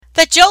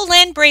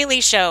JoLynn Braley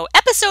Show,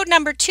 episode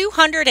number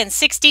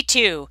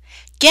 262.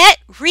 Get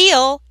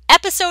Real,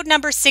 episode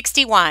number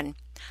 61.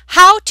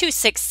 How to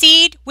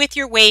succeed with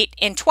your weight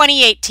in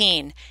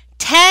 2018.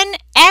 10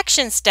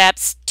 action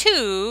steps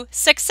to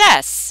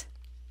success.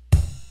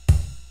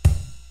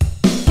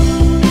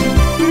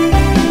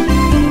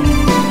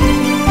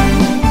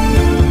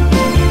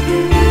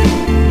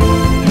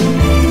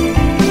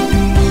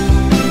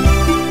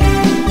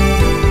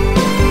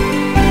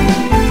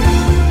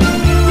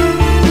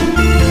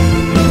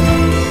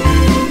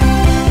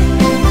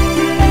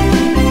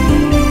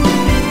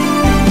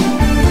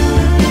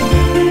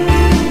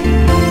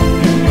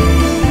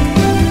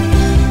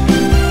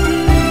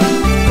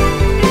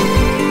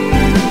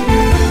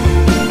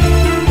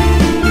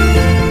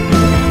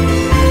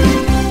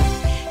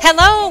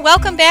 Hello,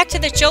 welcome back to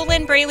the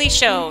JoLynn Braley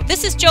Show.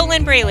 This is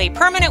JoLynn Braley,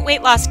 permanent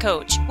weight loss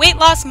coach, weight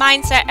loss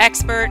mindset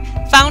expert,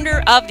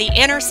 founder of the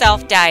Inner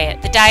Self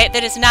Diet, the diet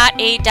that is not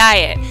a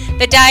diet,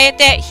 the diet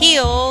that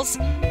heals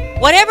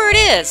whatever it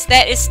is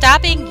that is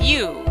stopping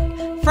you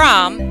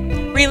from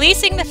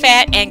releasing the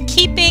fat and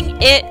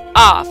keeping it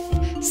off.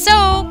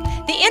 So,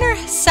 the Inner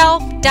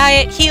Self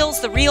Diet heals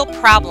the real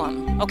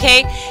problem,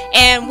 okay?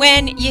 And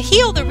when you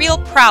heal the real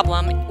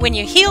problem, when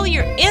you heal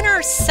your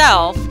inner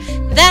self,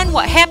 then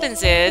what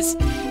happens is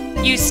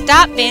you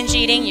stop binge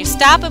eating, you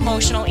stop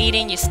emotional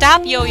eating, you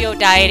stop yo-yo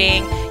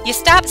dieting, you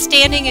stop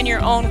standing in your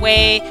own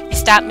way, you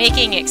stop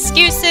making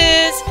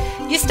excuses,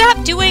 you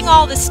stop doing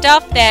all the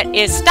stuff that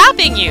is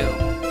stopping you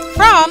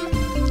from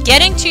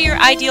getting to your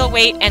ideal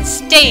weight and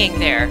staying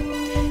there.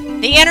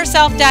 The Inner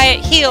Self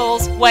Diet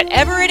heals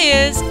whatever it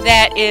is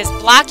that is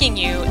blocking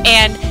you,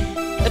 and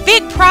the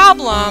big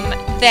problem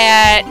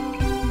that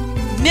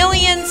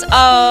millions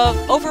of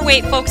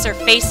overweight folks are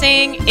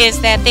facing is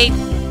that they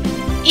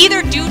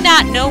either do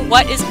not know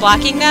what is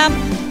blocking them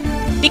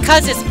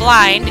because it's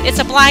blind, it's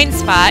a blind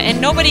spot and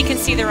nobody can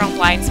see their own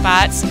blind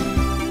spots,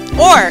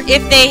 or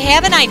if they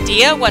have an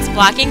idea what's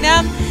blocking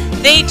them,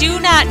 they do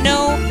not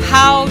know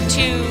how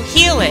to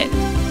heal it.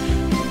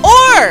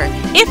 Or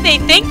if they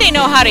think they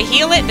know how to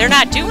heal it, they're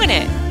not doing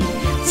it.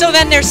 So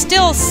then there's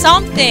still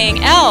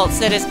something else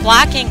that is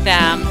blocking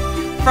them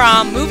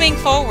from moving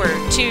forward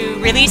to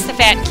release the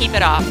fat and keep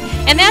it off.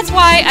 And that's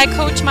why I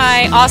coach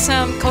my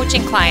awesome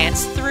coaching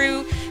clients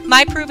through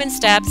my proven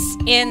steps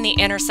in the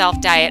Inner Self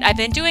Diet. I've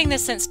been doing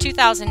this since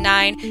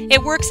 2009.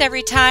 It works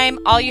every time.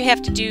 All you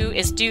have to do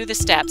is do the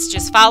steps.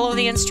 Just follow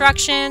the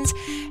instructions.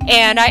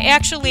 And I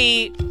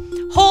actually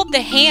hold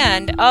the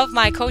hand of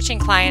my coaching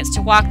clients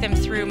to walk them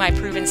through my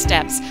proven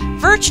steps.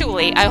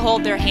 Virtually, I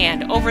hold their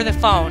hand over the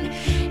phone.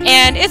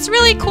 And it's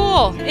really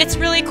cool. It's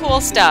really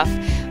cool stuff.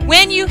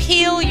 When you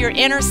heal your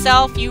inner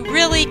self, you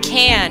really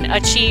can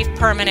achieve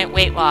permanent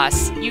weight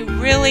loss. You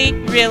really,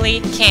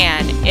 really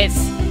can.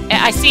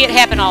 I see it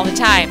happen all the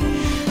time.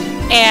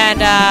 And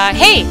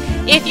hey,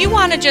 if you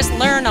want to just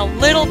learn a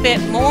little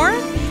bit more,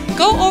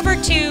 go over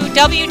to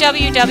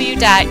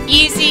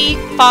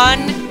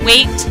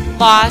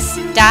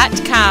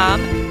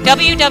www.easyfunweightloss.com,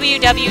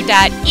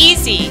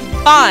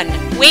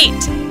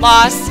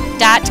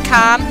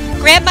 www.easyfunweightloss.com.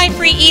 Grab my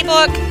free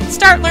ebook,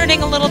 start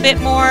learning a little bit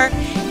more,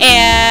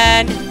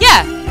 and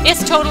yeah,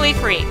 it's totally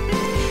free.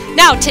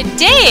 Now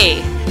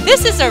today,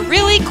 this is a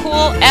really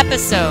cool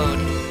episode,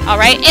 all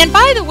right? And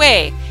by the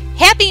way,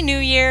 Happy New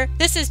Year.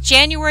 This is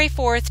January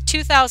 4th,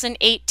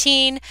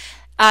 2018.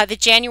 The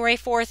January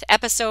 4th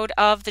episode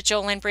of the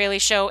JoLynn Braley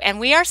Show,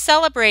 and we are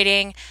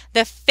celebrating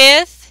the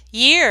 5th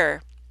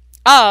year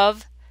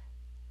of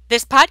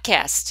this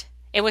podcast.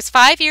 It was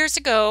 5 years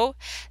ago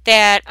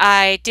that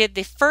I did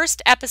the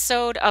first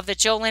episode of the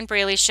JoLynn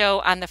Braley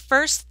Show on the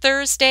first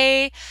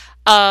Thursday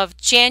of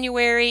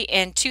January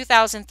in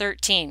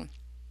 2013.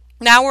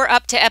 Now we're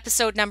up to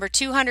episode number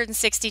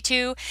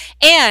 262,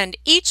 and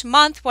each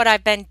month what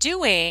I've been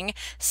doing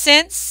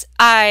since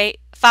I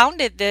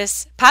founded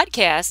this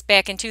podcast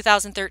back in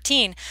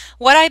 2013,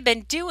 what I've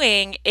been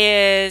doing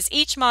is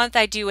each month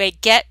I do a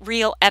Get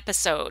Real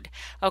episode.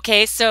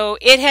 Okay, so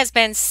it has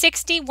been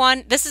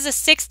 61, this is a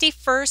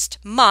 61st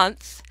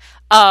month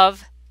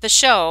of the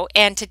show,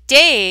 and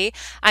today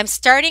I'm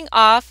starting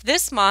off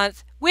this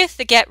month with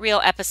the Get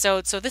Real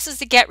episode. So this is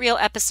the Get Real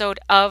episode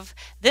of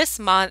this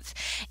month,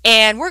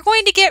 and we're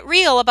going to get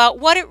real about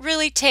what it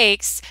really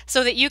takes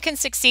so that you can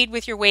succeed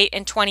with your weight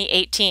in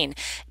 2018.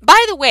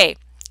 By the way,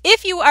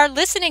 if you are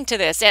listening to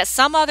this at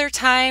some other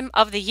time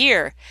of the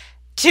year,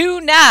 do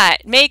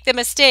not make the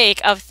mistake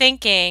of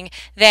thinking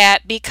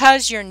that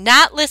because you're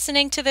not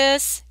listening to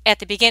this at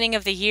the beginning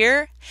of the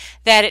year,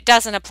 that it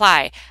doesn't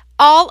apply.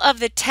 All of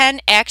the 10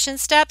 action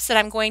steps that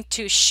I'm going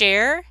to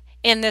share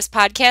in this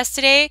podcast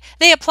today,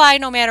 they apply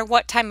no matter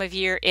what time of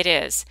year it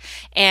is.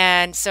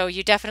 And so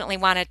you definitely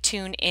want to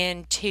tune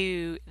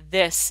into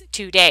this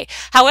today.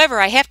 However,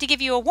 I have to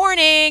give you a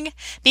warning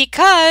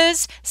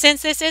because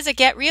since this is a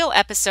Get Real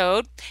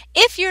episode,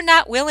 if you're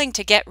not willing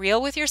to get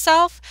real with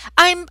yourself,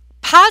 I'm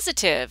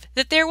positive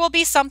that there will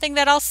be something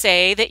that I'll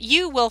say that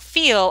you will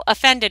feel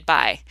offended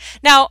by.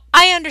 Now,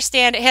 I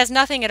understand it has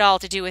nothing at all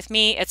to do with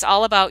me. It's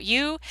all about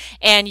you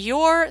and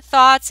your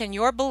thoughts and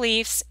your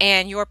beliefs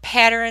and your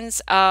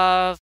patterns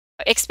of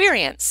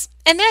experience.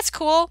 And that's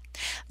cool.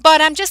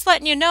 But I'm just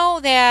letting you know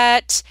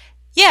that,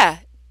 yeah,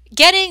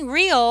 getting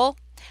real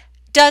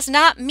does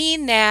not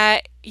mean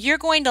that you're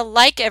going to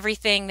like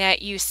everything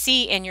that you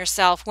see in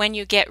yourself when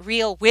you get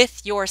real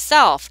with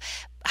yourself.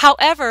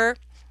 However,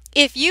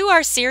 if you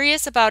are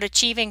serious about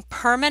achieving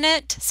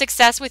permanent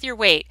success with your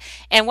weight,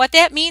 and what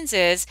that means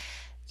is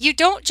you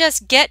don't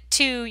just get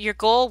to your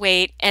goal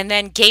weight and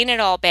then gain it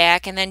all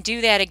back and then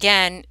do that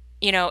again,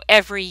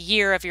 every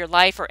year of your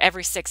life or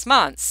every 6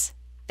 months.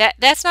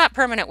 That's not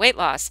permanent weight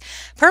loss.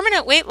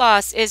 Permanent weight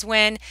loss is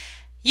when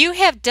you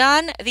have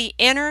done the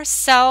inner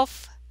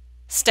self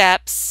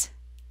steps.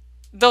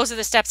 Those are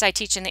the steps I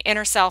teach in the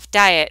inner self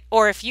diet.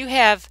 Or if you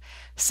have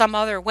some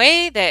other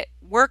way that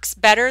works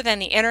better than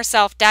the inner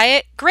self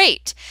diet,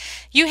 great.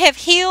 You have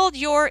healed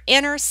your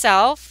inner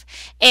self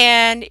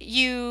and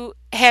you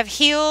have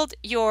healed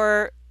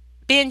your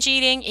binge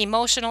eating,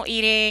 emotional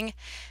eating,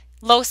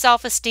 low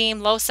self-esteem,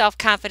 low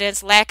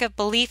self-confidence, lack of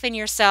belief in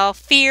yourself,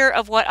 fear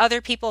of what other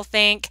people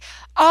think,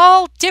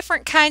 all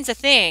different kinds of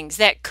things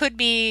that could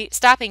be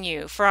stopping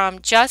you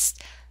from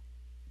just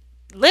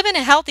living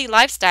a healthy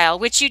lifestyle,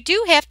 which you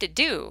do have to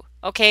do.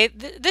 Okay,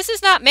 this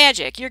is not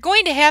magic. You're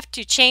going to have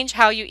to change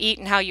how you eat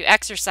and how you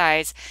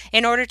exercise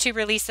in order to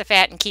release the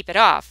fat and keep it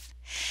off.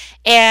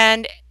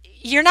 And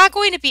you're not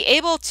going to be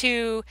able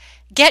to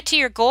get to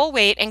your goal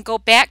weight and go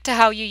back to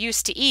how you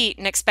used to eat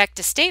and expect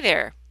to stay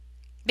there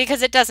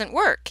because it doesn't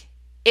work.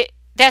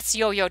 That's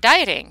yo-yo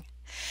dieting.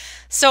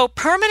 So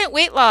permanent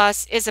weight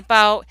loss is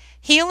about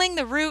healing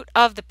the root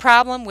of the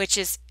problem, which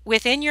is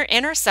within your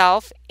inner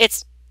self.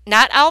 It's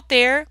not out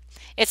there.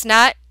 It's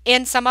not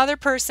in some other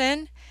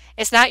person.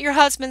 It's not your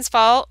husband's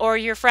fault or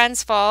your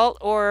friend's fault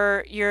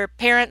or your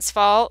parents'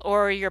 fault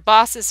or your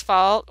boss's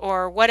fault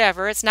or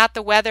whatever. It's not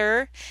the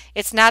weather.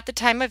 It's not the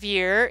time of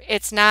year.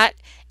 It's not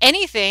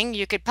anything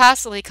you could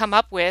possibly come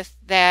up with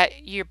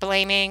that you're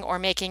blaming or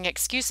making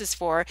excuses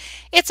for.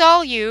 It's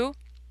all you.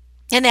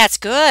 And that's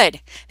good.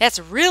 That's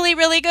really,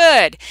 really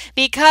good.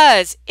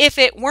 Because if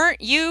it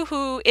weren't you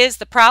who is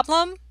the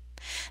problem,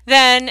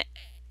 then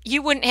you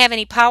wouldn't have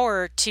any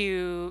power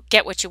to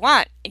get what you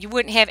want. You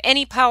wouldn't have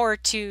any power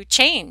to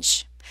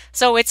change.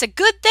 So it's a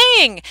good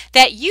thing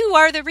that you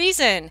are the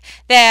reason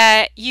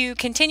that you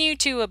continue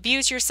to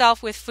abuse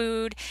yourself with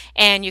food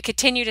and you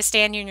continue to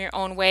stand in your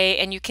own way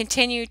and you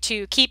continue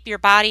to keep your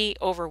body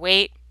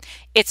overweight.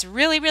 It's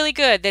really, really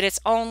good that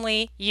it's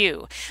only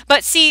you.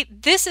 But see,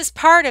 this is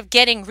part of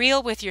getting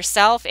real with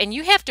yourself, and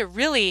you have to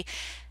really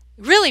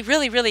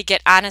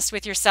get honest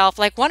with yourself.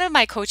 Like one of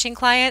my coaching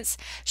clients,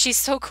 she's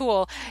so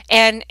cool,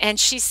 and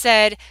she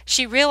said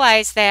she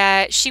realized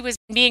that she was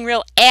being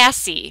real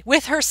assy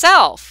with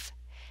herself,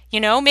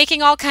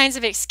 making all kinds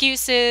of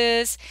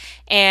excuses,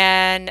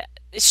 and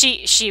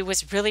she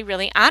was really,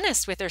 really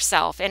honest with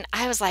herself. And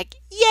I was like,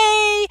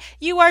 yay,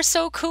 you are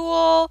so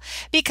cool,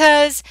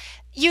 because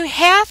you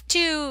have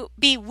to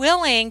be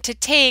willing to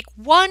take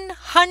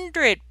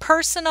 100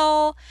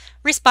 personal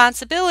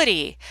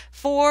responsibility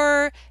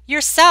for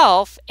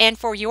yourself and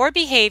for your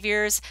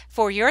behaviors,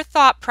 for your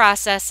thought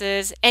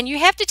processes, and you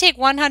have to take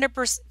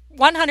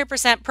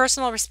 100%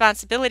 personal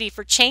responsibility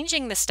for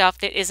changing the stuff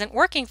that isn't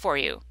working for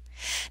you.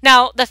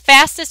 Now, the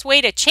fastest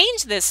way to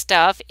change this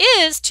stuff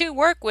is to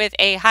work with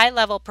a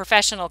high-level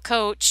professional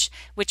coach,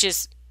 which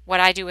is what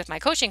I do with my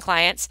coaching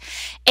clients,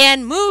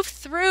 and move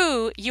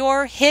through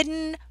your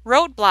hidden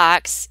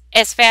roadblocks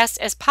as fast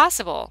as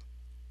possible.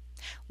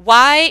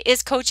 Why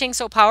is coaching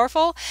so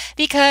powerful?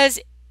 Because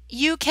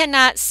you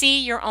cannot see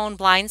your own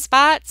blind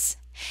spots,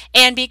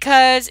 and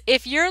because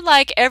if you're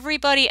like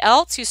everybody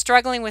else who's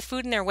struggling with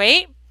food and their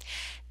weight,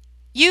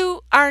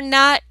 you are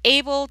not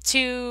able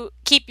to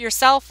keep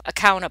yourself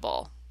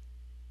accountable.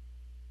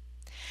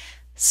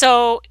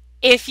 So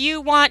if you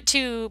want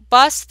to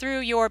bust through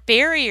your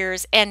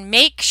barriers and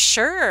make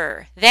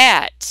sure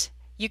that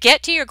you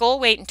get to your goal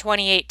weight in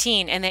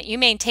 2018 and that you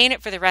maintain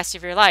it for the rest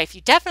of your life,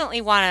 you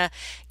definitely want to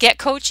get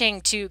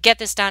coaching to get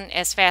this done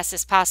as fast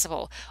as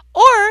possible.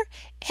 Or,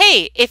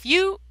 hey, if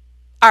you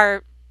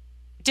are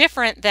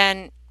different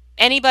than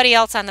anybody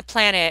else on the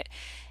planet,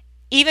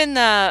 even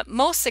the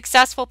most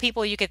successful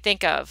people you could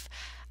think of,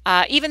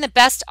 even the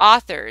best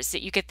authors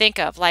that you could think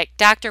of, like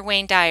Dr.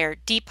 Wayne Dyer,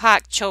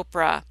 Deepak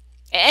Chopra,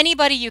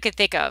 anybody you could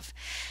think of.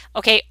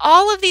 Okay,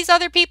 all of these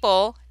other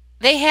people,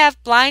 they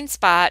have blind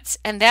spots,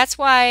 and that's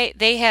why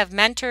they have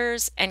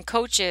mentors and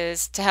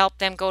coaches to help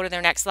them go to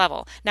their next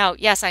level. Now,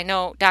 yes, I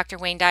know Dr.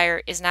 Wayne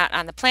Dyer is not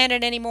on the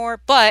planet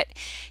anymore, but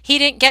he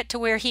didn't get to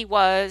where he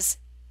was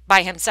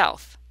by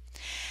himself.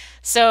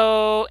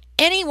 So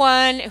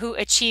anyone who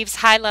achieves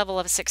high level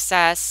of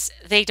success,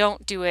 they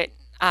don't do it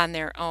on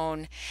their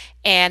own.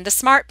 And the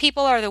smart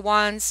people are the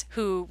ones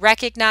who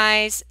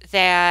recognize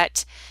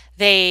that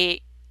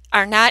they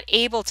are not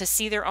able to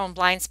see their own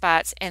blind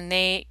spots, and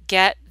they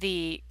get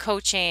the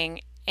coaching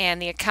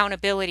and the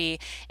accountability,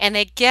 and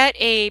they get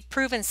a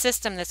proven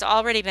system that's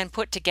already been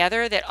put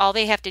together that all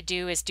they have to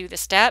do is do the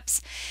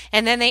steps,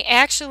 and then they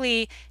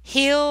actually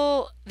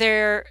heal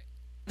the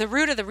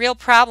root of the real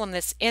problem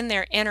that's in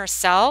their inner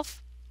self.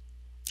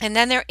 And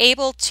then they're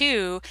able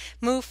to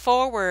move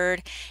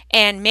forward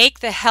and make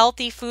the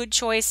healthy food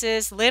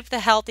choices, live the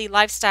healthy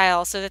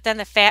lifestyle, so that then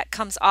the fat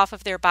comes off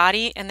of their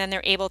body and then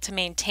they're able to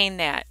maintain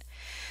that.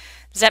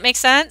 Does that make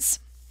sense?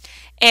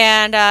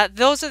 And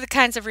those are the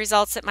kinds of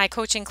results that my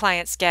coaching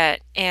clients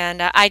get.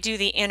 And I do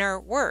the inner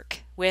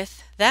work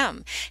with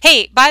them.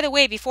 Hey, by the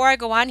way, before I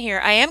go on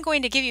here, I am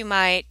going to give you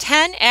my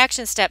 10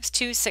 action steps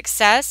to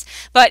success.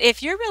 But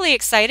if you're really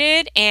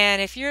excited and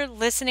if you're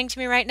listening to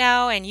me right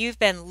now and you've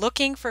been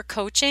looking for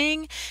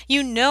coaching,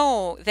 you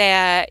know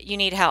that you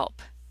need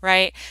help.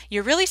 Right?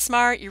 You're really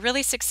smart, you're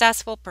really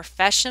successful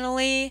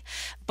professionally,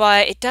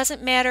 but it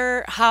doesn't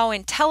matter how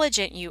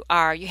intelligent you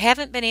are. You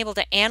haven't been able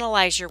to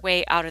analyze your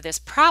way out of this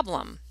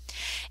problem.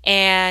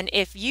 And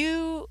if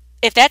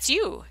that's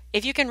you,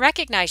 if you can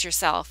recognize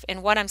yourself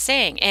in what I'm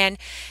saying, and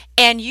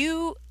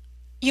you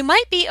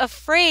might be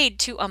afraid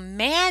to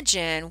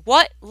imagine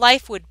what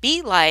life would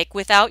be like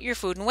without your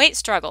food and weight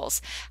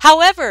struggles.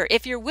 However,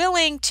 if you're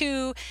willing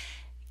to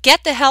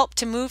get the help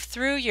to move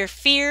through your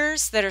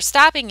fears that are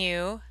stopping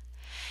you,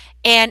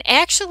 and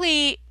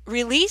actually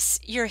release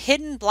your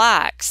hidden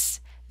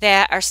blocks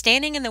that are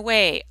standing in the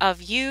way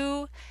of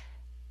you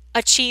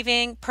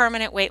achieving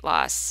permanent weight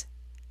loss,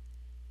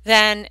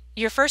 then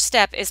your first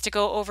step is to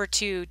go over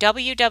to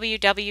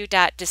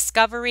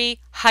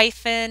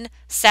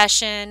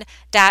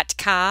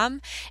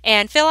www.discovery-session.com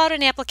and fill out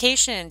an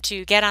application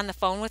to get on the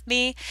phone with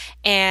me.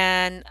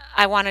 And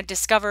I want to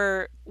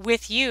discover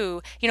with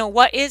you,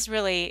 what is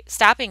really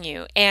stopping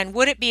you, and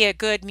would it be a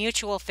good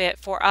mutual fit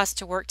for us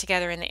to work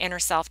together in the inner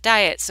self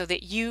diet so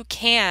that you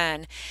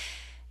can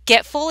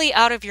get fully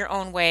out of your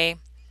own way,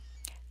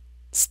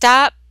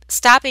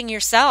 stopping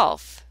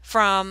yourself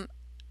from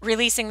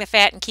releasing the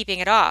fat and keeping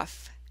it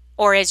off,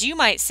 or as you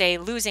might say,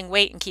 losing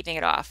weight and keeping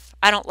it off.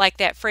 I don't like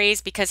that phrase,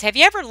 because have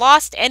you ever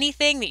lost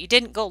anything that you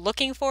didn't go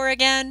looking for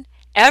again?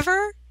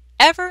 Ever?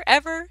 Ever?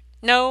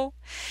 No?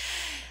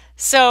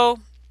 So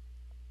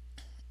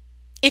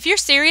if you're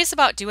serious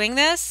about doing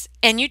this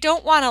and you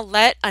don't want to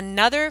let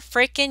another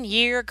freaking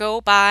year go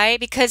by,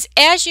 because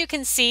as you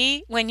can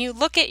see, when you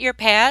look at your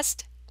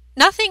past,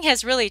 nothing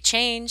has really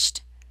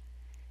changed.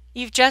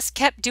 You've just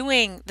kept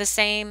doing the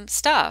same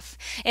stuff.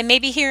 And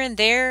maybe here and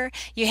there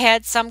you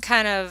had some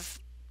kind of,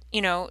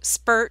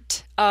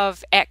 spurt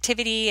of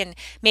activity, and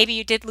maybe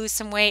you did lose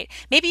some weight.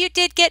 Maybe you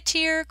did get to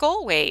your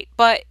goal weight,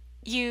 but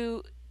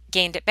you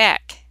gained it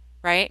back,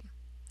 right?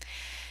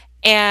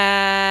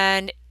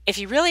 And if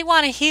you really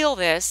want to heal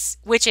this,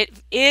 which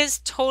it is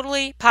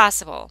totally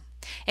possible,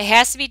 it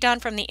has to be done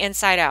from the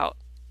inside out.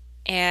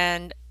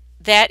 And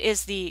that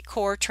is the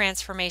core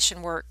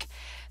transformation work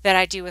that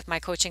I do with my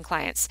coaching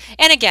clients.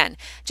 And again,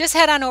 just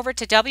head on over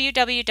to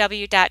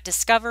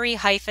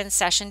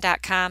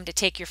www.discovery-session.com to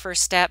take your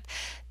first step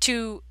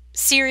to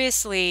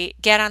seriously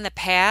get on the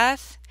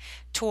path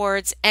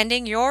towards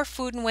ending your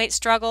food and weight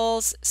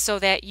struggles so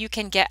that you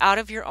can get out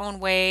of your own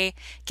way,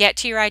 get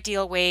to your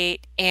ideal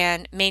weight,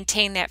 and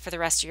maintain that for the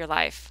rest of your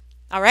life.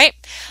 All right?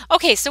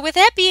 Okay, so with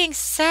that being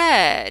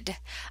said,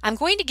 I'm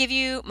going to give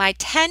you my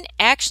 10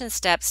 action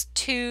steps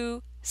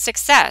to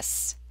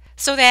success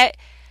so that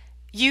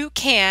you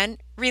can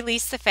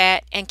release the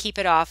fat and keep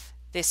it off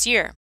this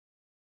year.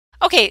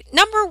 Okay,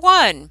 number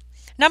one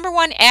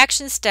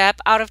action step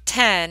out of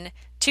 10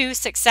 to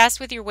success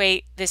with your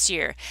weight this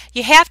year.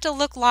 You have to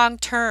look long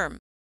term.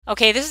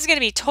 Okay, this is going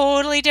to be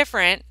totally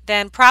different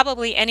than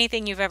probably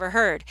anything you've ever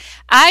heard.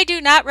 I do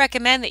not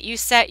recommend that you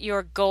set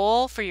your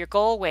goal for your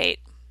goal weight.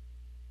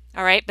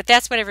 All right, but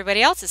that's what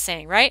everybody else is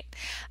saying, right?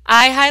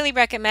 I highly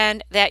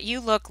recommend that you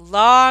look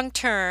long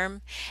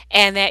term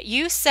and that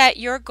you set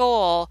your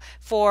goal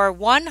for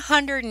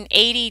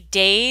 180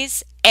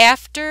 days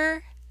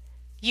after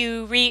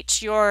you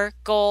reach your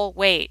goal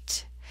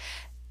weight.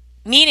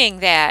 Meaning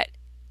that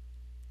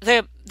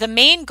the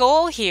main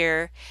goal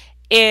here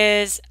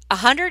is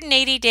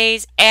 180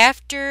 days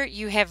after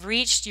you have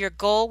reached your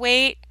goal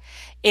weight.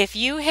 If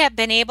you have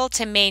been able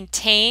to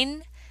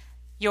maintain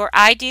your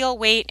ideal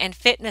weight and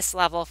fitness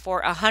level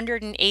for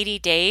 180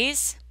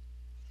 days,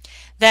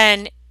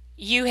 then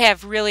you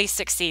have really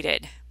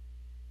succeeded.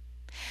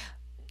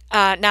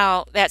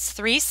 Now, that's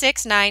 3,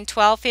 6, 9,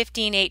 12,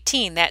 15,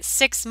 18. That's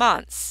 6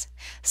 months.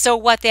 So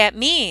what that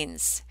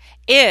means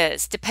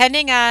is,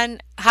 depending on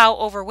how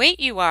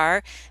overweight you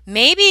are,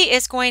 maybe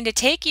it's going to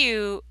take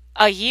you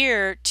a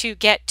year to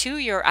get to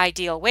your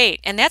ideal weight,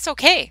 and that's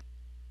okay.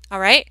 All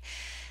right?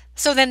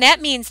 So then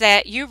that means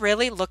that you're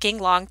really looking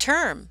long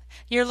term.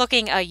 You're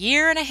looking a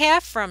year and a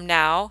half from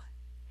now.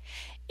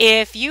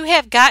 If you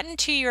have gotten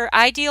to your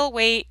ideal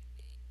weight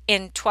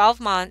in 12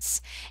 months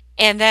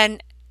and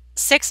then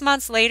 6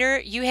 months later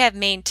you have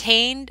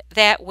maintained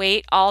that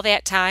weight all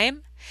that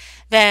time,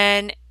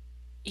 then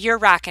you're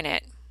rocking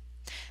it.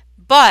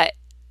 But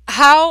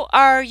how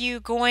are you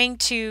going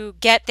to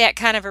get that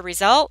kind of a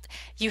result?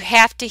 You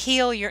have to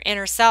heal your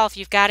inner self.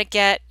 You've got to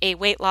get a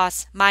weight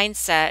loss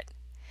mindset.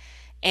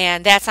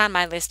 And that's on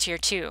my list here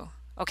too.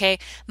 Okay.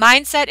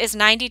 Mindset is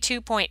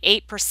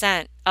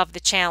 92.8% of the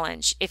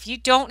challenge. If you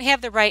don't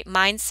have the right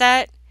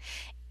mindset,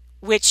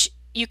 which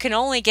you can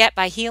only get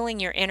by healing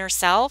your inner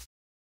self,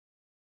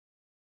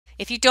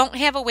 if you don't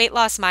have a weight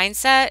loss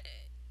mindset,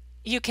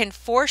 you can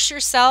force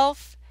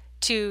yourself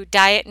to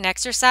diet and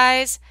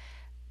exercise,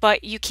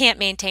 but you can't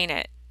maintain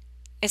it.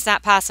 It's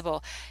not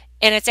possible.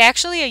 And it's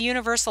actually a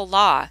universal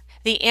law.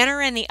 The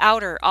inner and the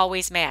outer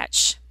always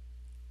match.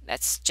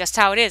 That's just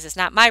how it is. It's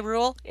not my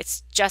rule.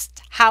 It's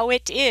just how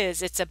it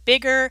is. It's a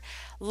bigger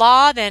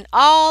law than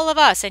all of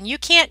us, and you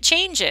can't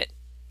change it.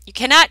 You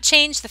cannot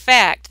change the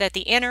fact that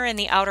the inner and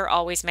the outer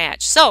always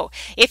match. So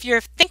if you're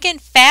thinking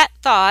fat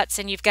thoughts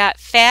and you've got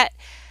fat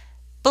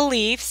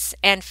beliefs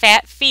and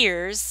fat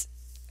fears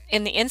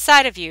in the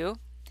inside of you,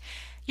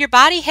 your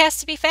body has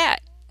to be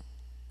fat.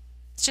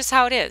 It's just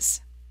how it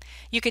is.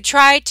 You could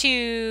try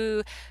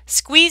to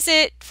squeeze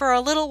it for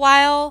a little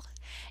while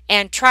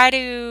and try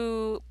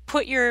to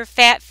put your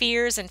fat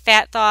fears and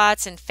fat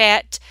thoughts and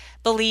fat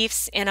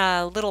beliefs in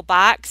a little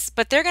box,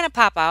 but they're going to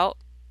pop out.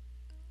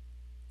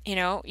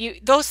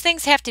 Those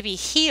things have to be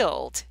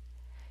healed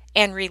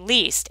and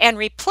released and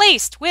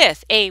replaced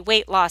with a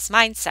weight loss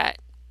mindset.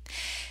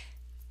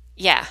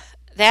 Yeah,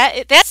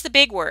 that's the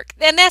big work.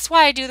 And that's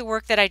why I do the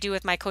work that I do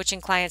with my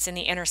coaching clients in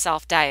the Inner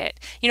Self Diet.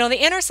 The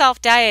Inner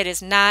Self Diet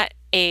is not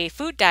a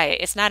food diet.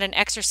 It's not an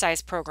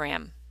exercise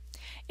program.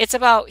 It's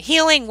about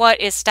healing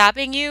what is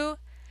stopping you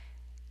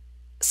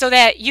so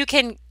that you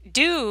can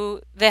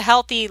do the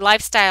healthy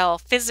lifestyle,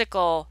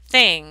 physical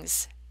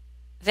things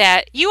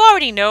that you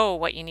already know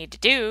what you need to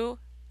do.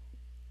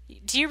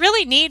 Do you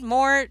really need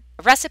more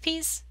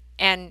recipes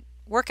and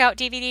workout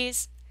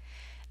DVDs?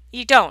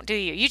 You don't, do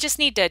you? You just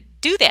need to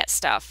do that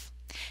stuff.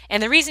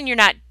 And the reason you're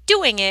not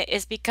doing it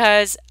is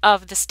because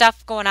of the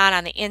stuff going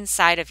on the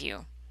inside of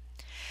you.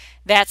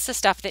 That's the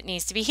stuff that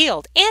needs to be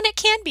healed, and it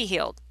can be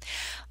healed.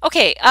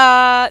 Okay,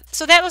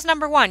 so that was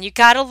number one. You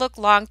got to look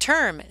long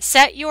term.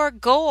 Set your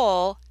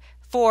goal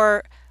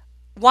for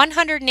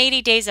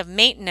 180 days of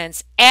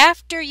maintenance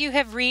after you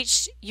have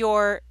reached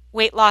your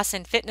weight loss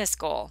and fitness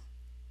goal.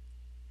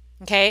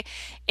 Okay,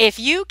 if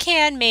you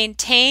can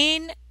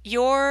maintain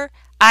your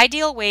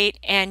ideal weight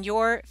and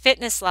your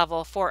fitness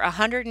level for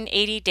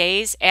 180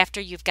 days after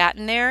you've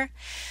gotten there,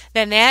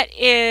 then that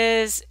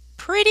is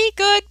pretty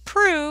good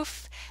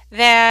proof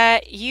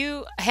that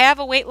you have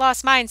a weight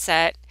loss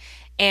mindset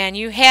and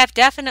you have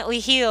definitely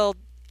healed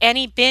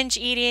any binge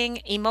eating,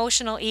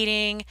 emotional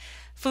eating,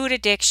 food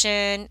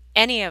addiction,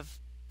 any of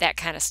that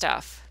kind of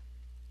stuff.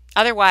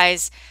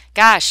 Otherwise,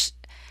 gosh,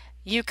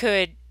 you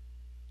could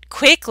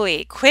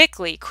quickly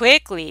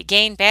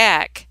gain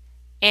back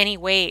any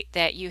weight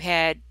that you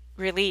had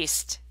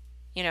released,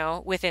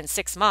 within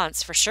 6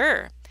 months for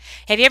sure.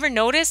 Have you ever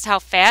noticed how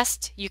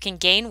fast you can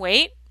gain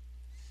weight?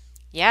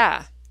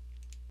 Yeah.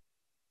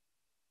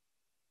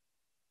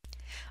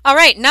 All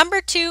right,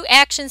 number 2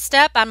 action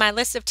step on my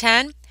list of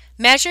 10,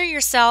 measure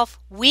yourself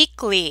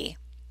weekly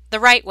the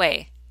right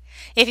way.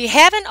 If you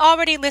haven't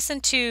already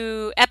listened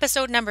to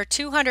episode number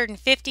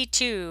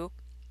 252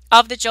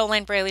 of the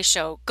Jolene Braley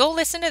Show, go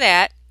listen to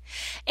that.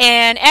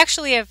 And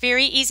actually a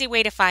very easy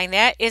way to find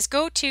that is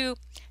go to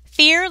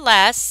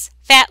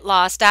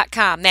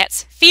fearlessfatloss.com.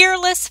 That's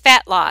fearless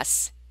fat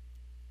loss,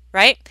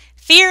 right?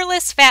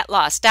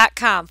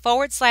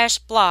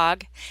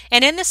 fearlessfatloss.com/blog.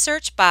 And in the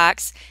search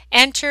box,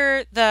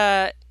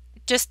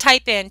 just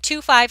type in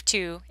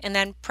 252 and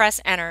then press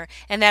enter,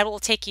 and that will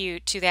take you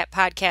to that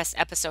podcast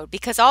episode.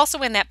 Because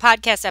also in that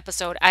podcast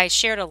episode, I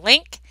shared a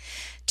link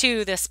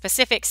to the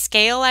specific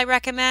scale I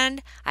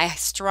recommend. I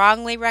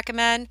strongly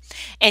recommend.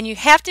 And you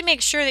have to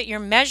make sure that you're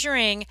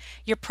measuring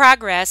your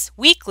progress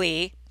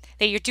weekly,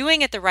 that you're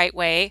doing it the right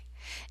way,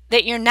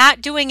 that you're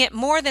not doing it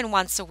more than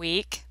once a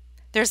week.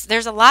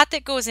 There's a lot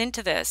that goes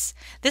into this.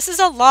 This is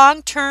a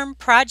long-term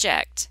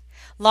project.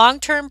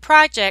 Long-term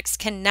projects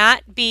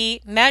cannot be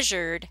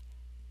measured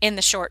in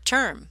the short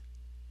term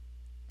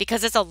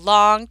because it's a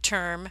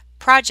long-term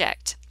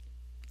project.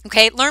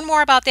 Okay, learn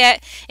more about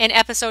that in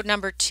episode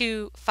number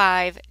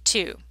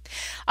 252.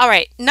 All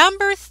right,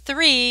 number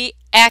 3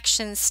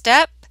 action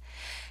step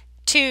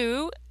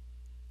to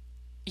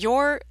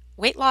your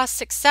weight loss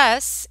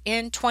success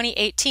in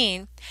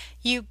 2018.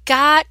 You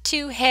got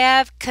to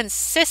have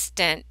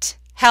consistent,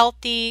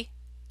 healthy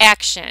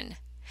action.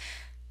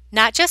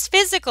 Not just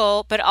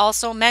physical, but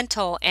also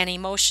mental and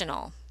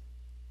emotional.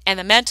 And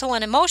the mental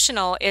and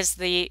emotional is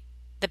the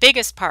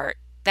biggest part.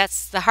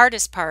 That's the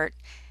hardest part.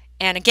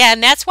 And again,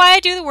 that's why I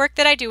do the work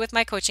that I do with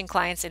my coaching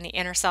clients in the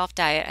Inner Self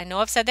Diet. I know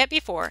I've said that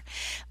before,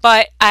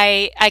 but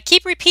I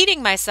keep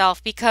repeating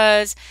myself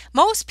because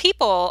most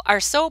people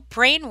are so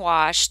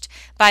brainwashed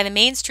by the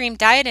mainstream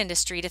diet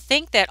industry to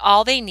think that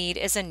all they need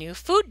is a new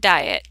food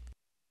diet.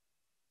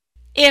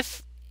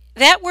 If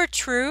that were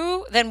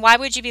true, then why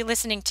would you be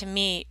listening to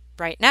me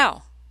right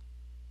now?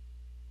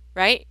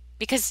 Right?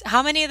 Because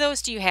how many of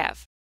those do you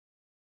have?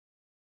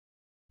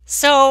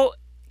 So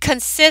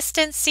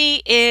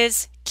consistency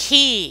is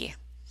key.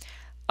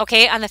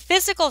 Okay, on the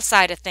physical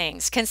side of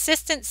things,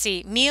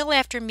 consistency, meal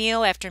after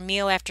meal after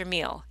meal after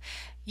meal.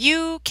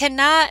 You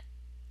cannot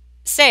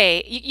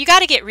say, you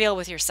got to get real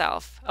with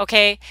yourself,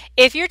 okay?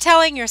 If you're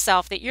telling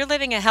yourself that you're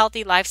living a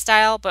healthy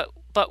lifestyle, but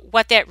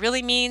what that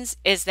really means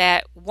is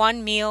that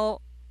one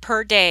meal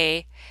per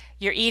day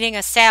you're eating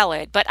a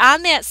salad, but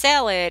on that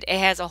salad it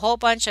has a whole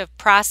bunch of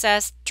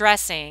processed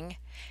dressing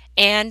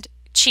and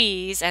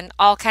cheese and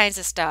all kinds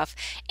of stuff.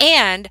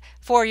 And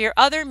for your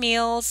other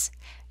meals,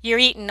 you're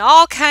eating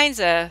all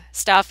kinds of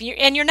stuff,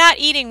 and you're not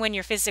eating when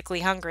you're physically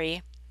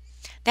hungry.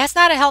 That's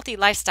not a healthy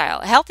lifestyle.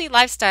 A healthy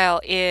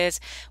lifestyle is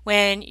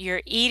when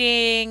you're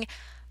eating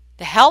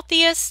the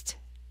healthiest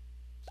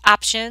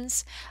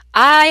options.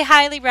 I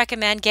highly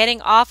recommend getting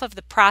off of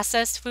the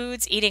processed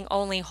foods, eating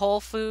only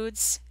whole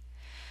foods.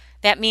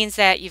 That means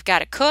that you've got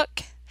to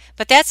cook,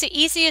 but that's the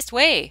easiest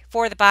way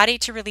for the body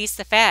to release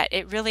the fat.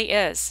 It really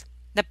is.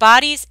 The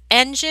body's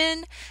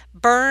engine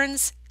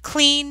burns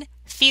clean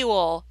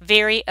fuel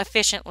very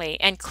efficiently,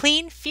 and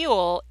clean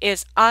fuel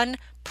is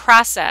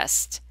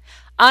unprocessed.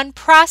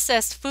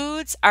 Unprocessed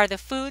foods are the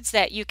foods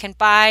that you can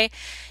buy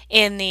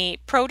in the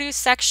produce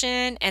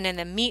section and in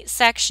the meat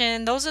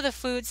section. Those are the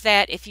foods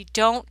that if you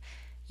don't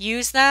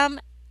use them,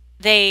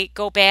 they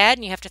go bad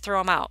and you have to throw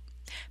them out.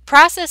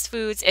 Processed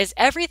foods is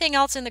everything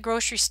else in the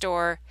grocery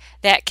store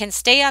that can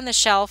stay on the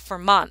shelf for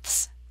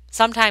months,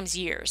 sometimes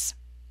years,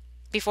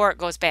 before it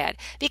goes bad,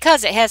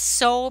 because it has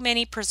so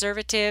many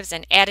preservatives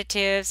and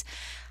additives,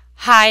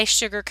 high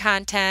sugar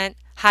content,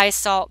 high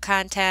salt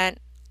content,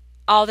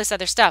 all this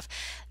other stuff.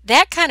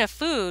 That kind of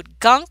food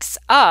gunks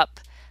up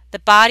the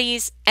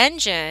body's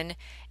engine.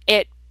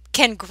 It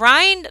can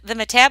grind the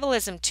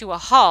metabolism to a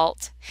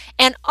halt.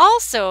 And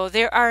also,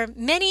 there are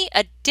many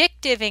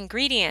addictive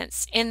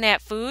ingredients in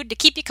that food to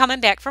keep you coming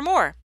back for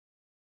more.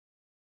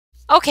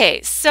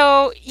 Okay,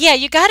 so yeah,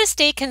 you got to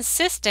stay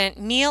consistent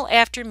meal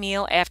after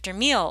meal after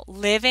meal,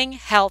 living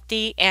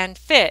healthy and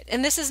fit.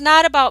 And this is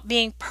not about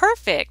being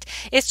perfect.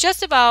 It's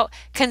just about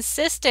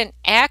consistent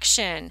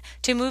action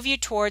to move you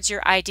towards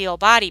your ideal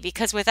body,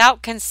 because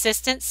without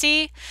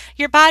consistency,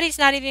 your body's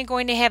not even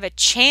going to have a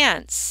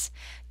chance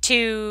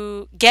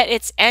to get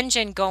its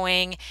engine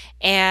going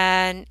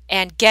and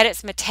get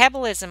its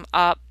metabolism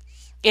up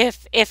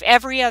if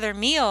every other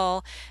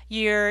meal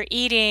you're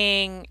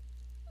eating,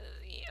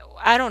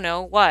 I don't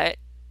know what,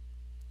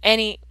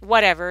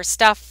 whatever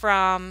stuff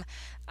from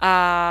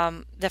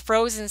the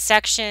frozen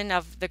section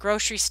of the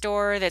grocery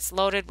store that's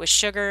loaded with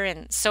sugar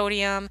and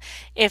sodium.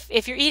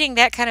 If you're eating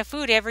that kind of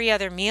food every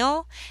other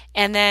meal,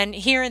 and then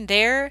here and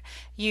there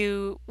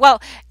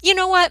well, you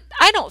know what?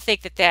 I don't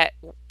think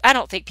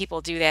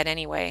people do that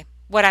anyway.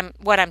 What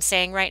I'm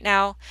saying right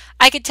now,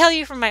 I could tell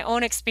you from my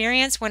own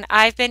experience, when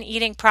I've been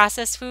eating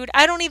processed food,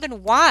 I don't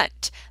even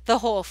want the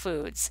whole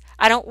foods.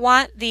 I don't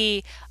want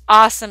the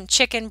awesome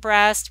chicken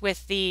breast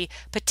with the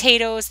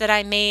potatoes that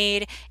I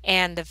made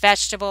and the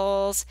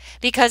vegetables,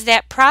 because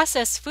that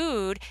processed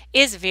food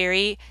is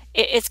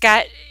it's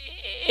got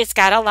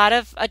a lot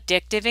of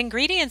addictive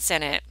ingredients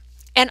in it.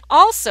 And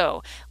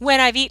also, when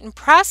I've eaten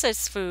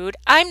processed food,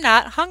 I'm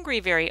not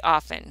hungry very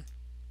often.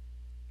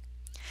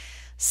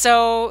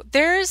 So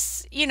there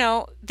is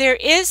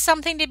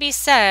something to be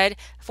said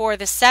for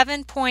the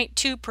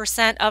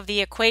 7.2% of the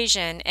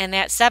equation, and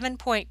that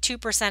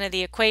 7.2% of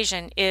the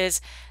equation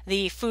is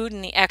the food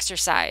and the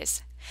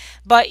exercise.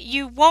 But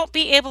you won't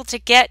be able to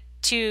get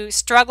to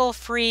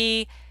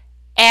struggle-free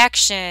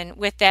action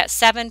with that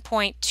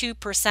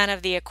 7.2%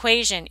 of the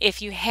equation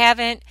if you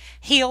haven't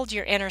healed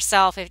your inner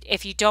self,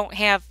 if you don't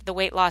have the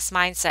weight loss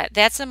mindset.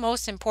 That's the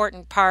most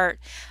important part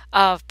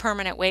of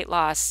permanent weight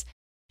loss.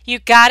 You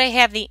got to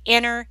have the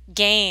inner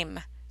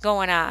game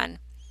going on.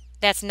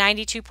 That's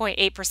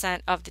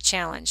 92.8% of the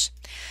challenge.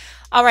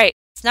 All right,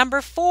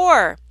 number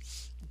 4,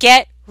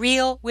 get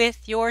real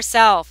with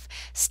yourself.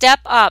 Step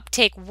up,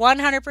 take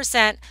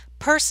 100%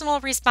 personal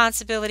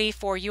responsibility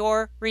for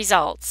your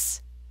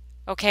results.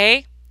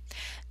 Okay?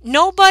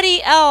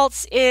 Nobody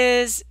else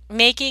is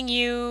making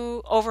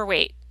you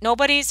overweight.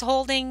 Nobody's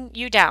holding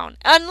you down.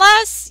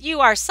 Unless you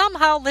are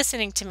somehow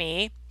listening to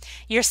me.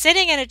 You're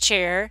sitting in a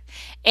chair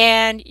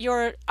and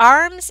your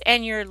arms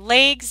and your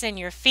legs and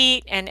your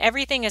feet and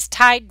everything is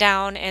tied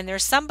down, and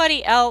there's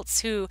somebody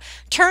else who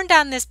turned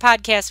on this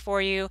podcast for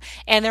you,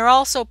 and they're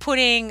also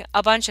putting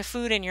a bunch of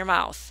food in your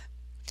mouth.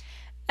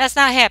 That's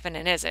not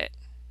happening, is it?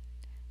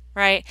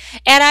 Right?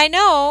 And I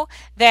know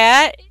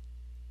that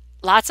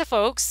lots of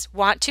folks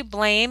want to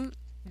blame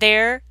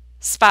their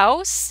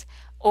spouse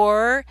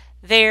or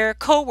their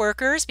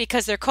coworkers,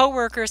 because their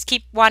coworkers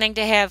keep wanting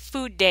to have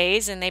food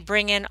days and they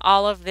bring in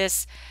all of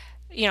this,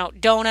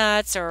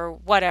 donuts or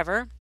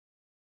whatever.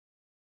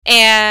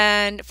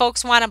 And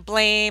folks want to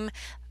blame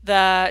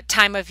the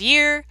time of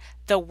year,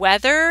 the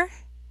weather,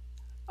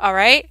 all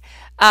right?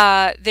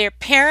 Their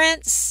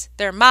parents,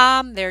 their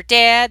mom, their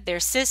dad,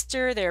 their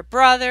sister, their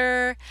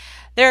brother,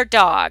 their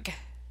dog.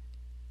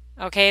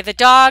 Okay,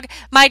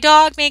 my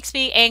dog makes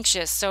me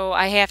anxious, so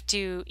I have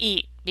to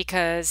eat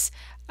because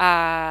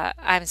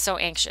I'm so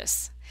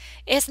anxious.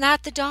 It's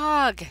not the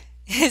dog.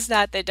 It's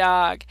not the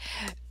dog.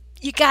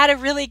 You got to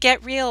really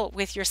get real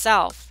with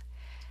yourself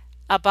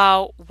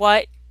about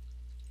what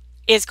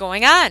is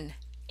going on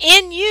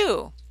in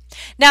you.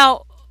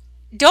 Now,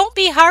 don't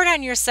be hard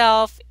on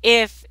yourself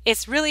if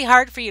it's really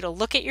hard for you to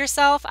look at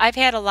yourself. I've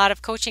had a lot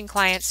of coaching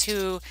clients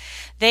who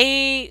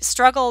they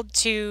struggled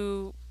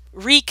to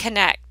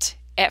reconnect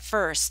at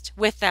first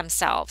with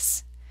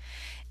themselves.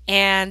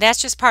 And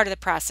that's just part of the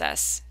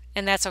process,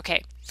 and that's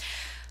okay.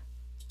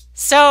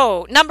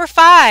 So, number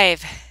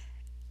 5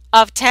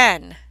 of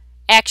 10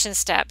 action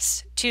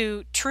steps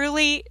to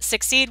truly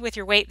succeed with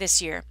your weight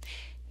this year.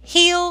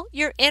 Heal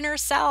your inner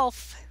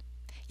self.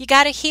 You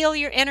got to heal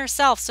your inner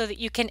self so that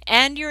you can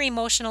end your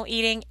emotional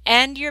eating,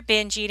 end your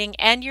binge eating,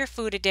 end your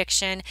food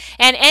addiction,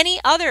 and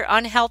any other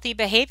unhealthy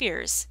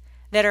behaviors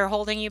that are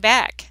holding you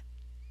back.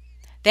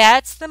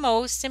 That's the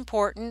most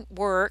important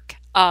work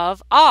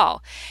of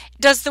all.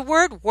 Does the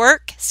word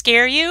work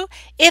scare you?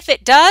 If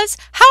it does,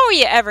 how are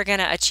you ever going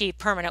to achieve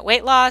permanent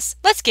weight loss?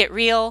 Let's get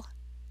real.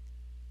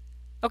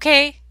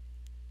 Okay?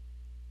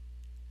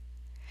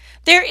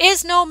 There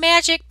is no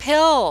magic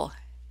pill.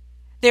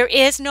 There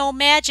is no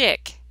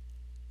magic.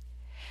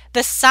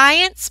 The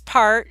science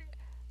part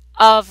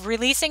of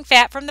releasing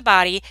fat from the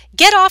body,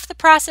 get off the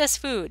processed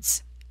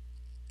foods.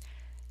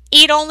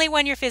 Eat only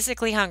when you're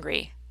physically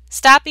hungry.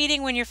 Stop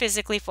eating when you're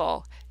physically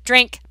full.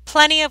 Drink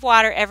plenty of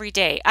water every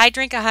day. I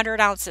drink 100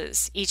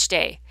 ounces each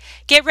day.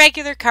 Get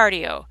regular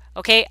cardio.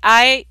 Okay,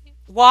 I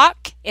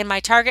walk in my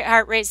target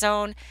heart rate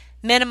zone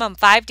minimum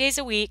 5 days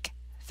a week,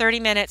 30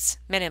 minutes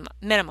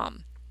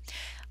minimum.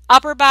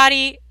 Upper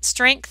body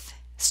strength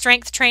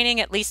training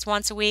at least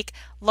once a week.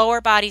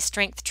 Lower body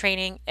strength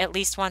training at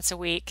least once a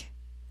week.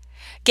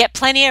 Get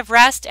plenty of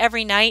rest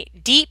every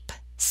night. Deep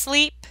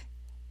sleep,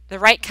 the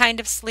right kind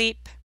of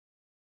sleep.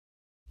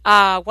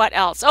 What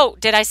else? Oh,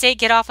 did I say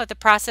get off of the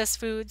processed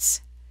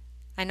foods?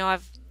 I know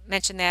I've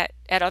mentioned that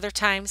at other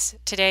times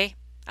today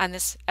on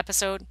this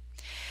episode.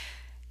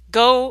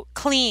 Go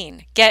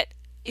clean.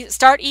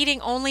 Start eating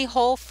only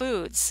whole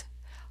foods.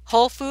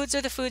 Whole foods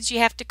are the foods you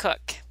have to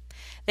cook.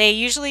 They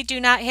usually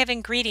do not have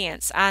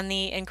ingredients on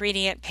the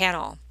ingredient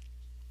panel.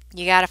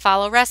 You got to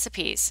follow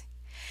recipes.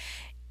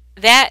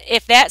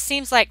 If that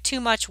seems like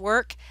too much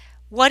work,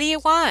 what do you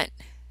want?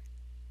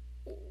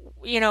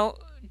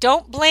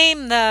 Don't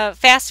blame the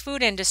fast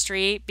food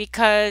industry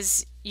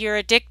because you're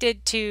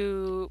addicted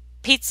to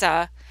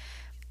pizza.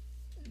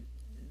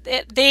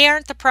 They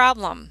aren't the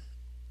problem.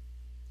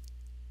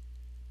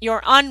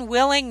 Your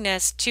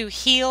unwillingness to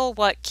heal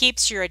what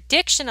keeps your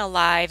addiction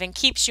alive and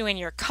keeps you in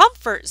your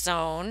comfort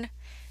zone,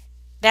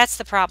 that's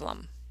the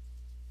problem.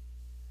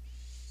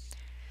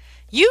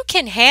 You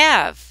can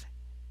have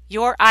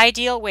your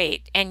ideal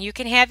weight and you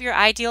can have your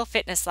ideal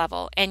fitness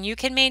level and you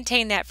can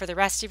maintain that for the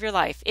rest of your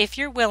life if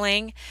you're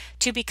willing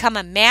to become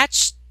a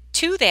match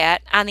to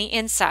that on the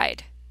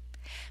inside.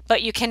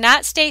 But you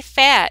cannot stay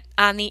fat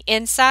on the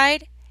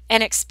inside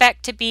and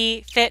expect to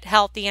be fit,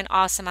 healthy, and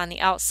awesome on the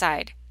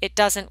outside. It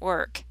doesn't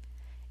work.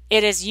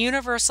 It is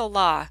universal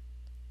law.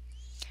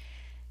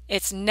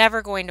 It's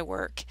never going to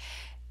work.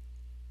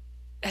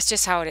 That's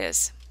just how it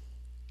is.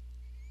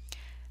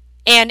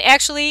 And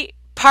actually,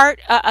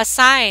 a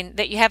sign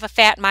that you have a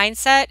fat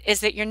mindset is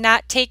that you're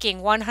not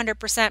taking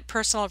 100%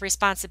 personal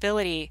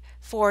responsibility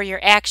for your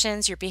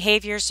actions, your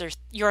behaviors, or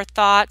your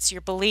thoughts, your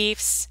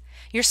beliefs.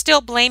 You're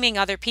still blaming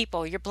other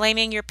people. You're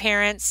blaming your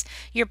parents.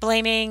 You're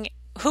blaming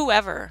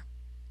whoever,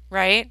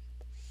 right?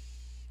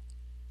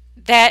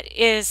 That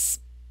is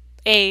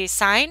a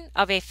sign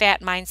of a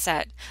fat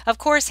mindset. Of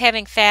course,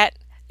 having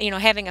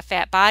a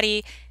fat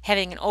body,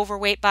 having an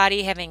overweight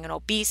body, having an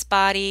obese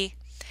body,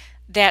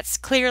 that's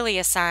clearly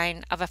a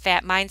sign of a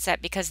fat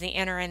mindset because the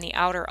inner and the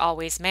outer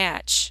always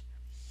match.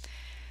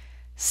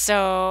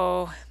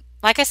 So,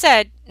 like I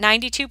said,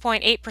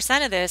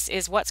 92.8% of this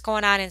is what's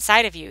going on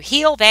inside of you.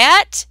 Heal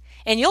that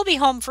and you'll be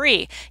home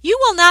free. You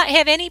will not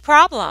have any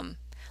problem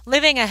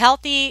living a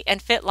healthy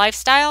and fit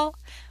lifestyle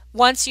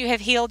once you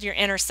have healed your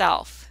inner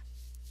self.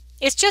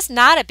 It's just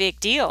not a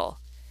big deal.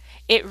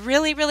 It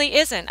really, really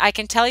isn't. I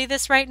can tell you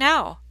this right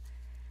now.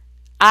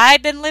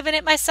 I've been living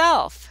it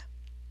myself.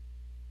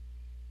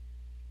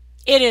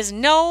 It is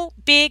no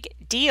big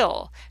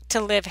deal to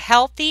live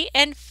healthy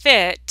and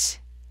fit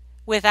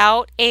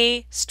without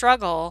a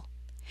struggle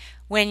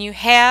when you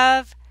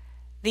have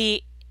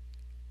the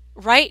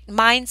right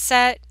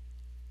mindset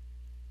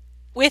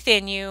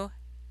within you,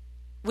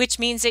 which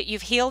means that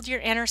you've healed your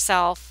inner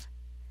self.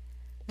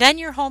 Then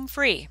you're home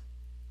free.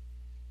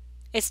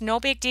 It's no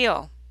big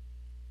deal.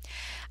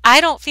 I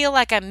don't feel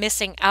like I'm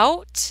missing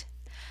out.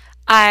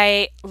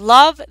 I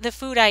love the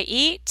food I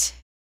eat.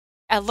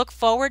 I look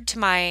forward to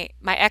my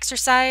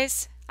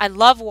exercise. I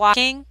love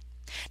walking.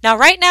 Now,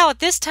 right now at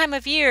this time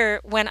of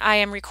year when I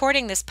am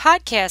recording this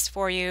podcast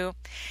for you,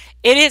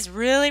 it is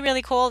really,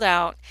 really cold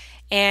out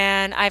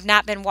and I've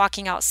not been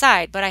walking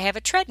outside, but I have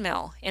a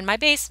treadmill in my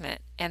basement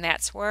and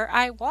that's where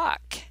I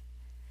walk.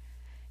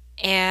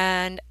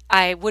 And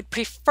I would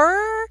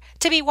prefer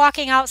to be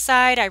walking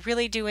outside. I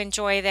really do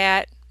enjoy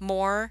that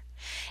more.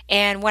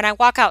 And when I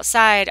walk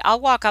outside, I'll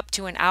walk up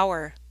to an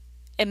hour,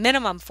 a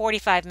minimum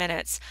 45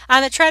 minutes.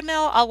 On the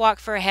treadmill, I'll walk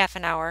for a half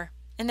an hour,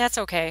 and that's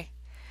okay.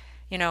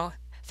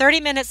 30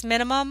 minutes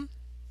minimum,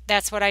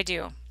 that's what I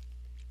do.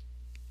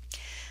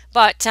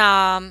 But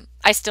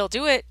I still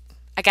do it.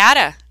 I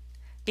gotta,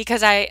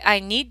 because I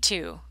need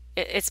to.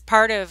 It's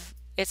part of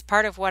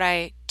what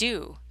I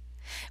do.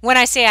 When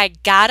I say I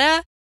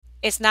gotta,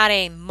 it's not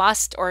a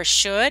must or a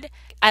should.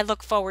 I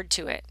look forward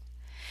to it.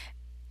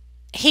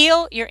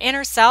 Heal your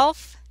inner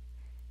self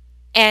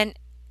and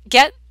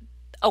get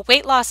a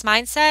weight loss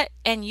mindset,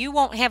 and you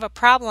won't have a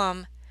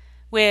problem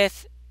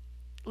with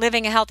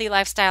living a healthy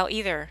lifestyle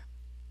either.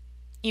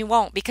 You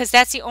won't, because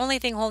that's the only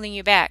thing holding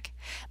you back.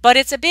 But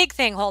it's a big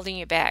thing holding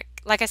you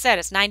back. Like I said,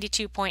 it's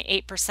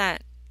 92.8%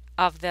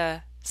 of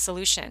the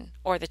solution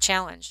or the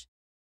challenge.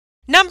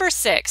 Number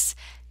 6,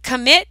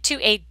 commit to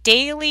a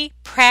daily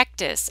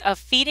practice of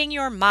feeding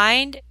your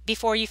mind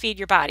before you feed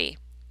your body.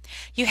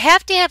 You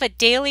have to have a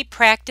daily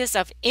practice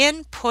of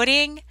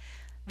inputting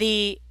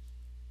the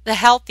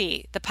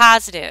healthy, the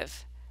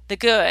positive, the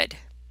good.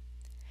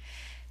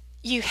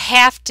 You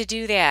have to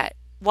do that.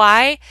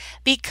 Why?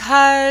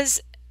 Because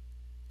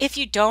if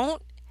you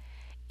don't,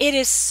 it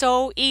is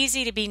so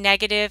easy to be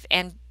negative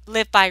and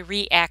live by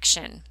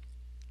reaction.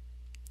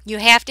 You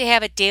have to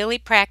have a daily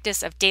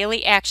practice of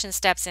daily action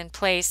steps in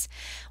place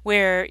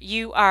where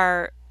you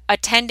are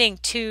attending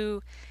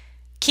to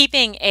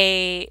keeping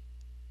a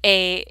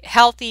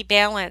healthy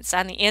balance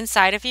on the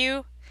inside of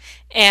you,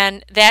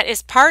 and that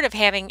is part of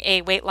having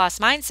a weight loss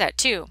mindset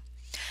too.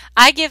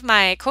 I give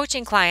my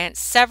coaching clients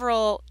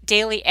several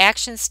daily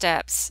action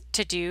steps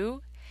to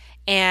do,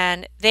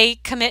 and they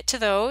commit to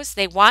those.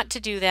 They want to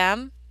do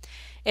them.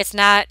 It's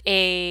not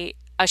a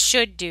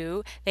should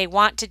do. They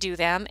want to do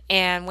them,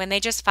 and when they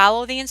just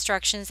follow the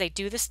instructions, they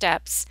do the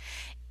steps,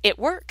 it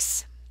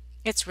works.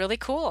 It's really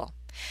cool.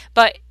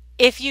 But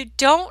if you're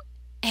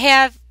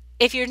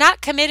not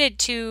committed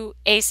to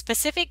a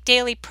specific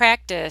daily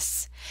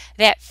practice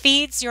that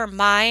feeds your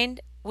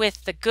mind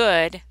with the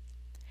good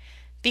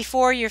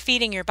before you're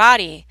feeding your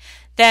body,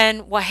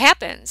 then what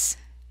happens?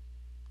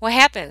 What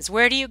happens?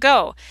 Where do you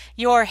go?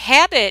 Your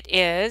habit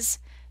is,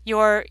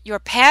 your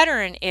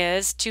pattern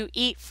is to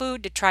eat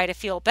food to try to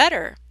feel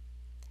better.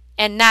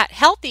 And not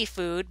healthy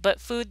food, but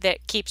food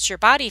that keeps your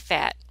body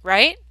fat,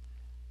 right?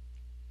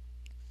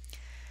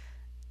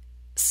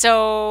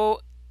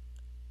 So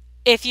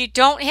if you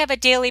don't have a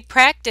daily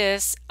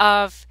practice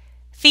of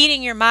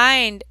feeding your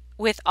mind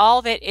with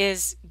all that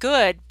is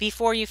good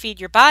before you feed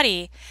your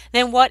body,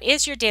 then what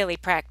is your daily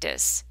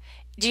practice?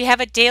 Do you have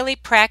a daily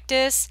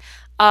practice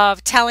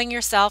of telling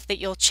yourself that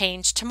you'll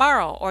change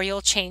tomorrow, or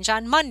you'll change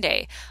on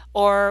Monday,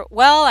 or,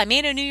 well, I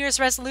made a New Year's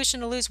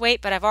resolution to lose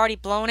weight, but I've already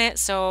blown it,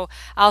 so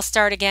I'll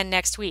start again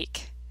next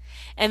week?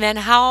 And then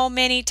how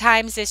many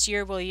times this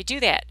year will you do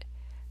that?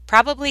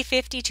 Probably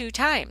 52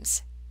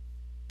 times,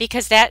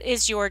 because that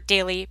is your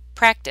daily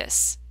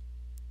practice.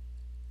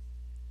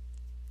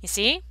 You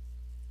see?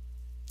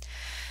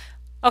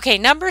 Okay,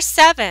 number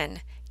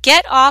 7.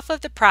 Get off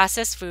of the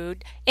processed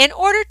food in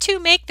order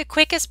to make the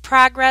quickest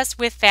progress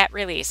with fat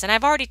release. And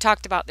I've already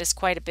talked about this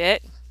quite a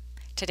bit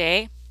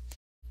today.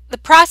 The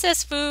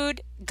processed food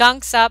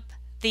gunks up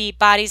the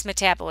body's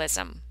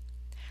metabolism.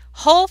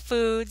 Whole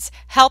foods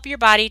help your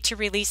body to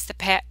release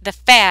the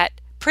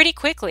fat pretty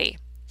quickly.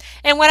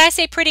 And when I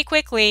say pretty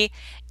quickly,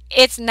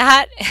 it's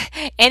not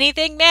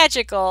anything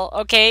magical,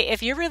 okay?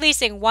 If you're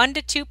releasing 1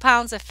 to 2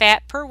 pounds of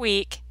fat per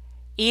week,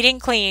 eating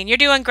clean, you're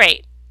doing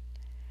great,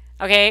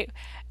 okay?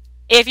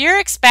 If you're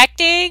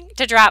expecting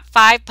to drop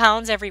 5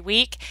 pounds every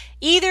week,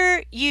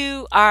 either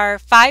you are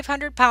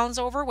 500 pounds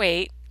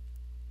overweight,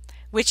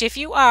 which if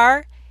you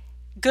are,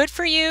 good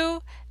for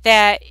you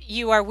that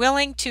you are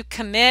willing to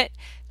commit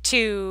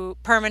to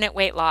permanent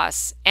weight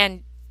loss.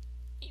 And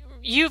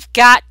you've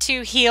got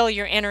to heal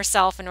your inner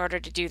self in order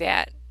to do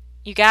that.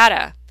 You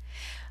gotta.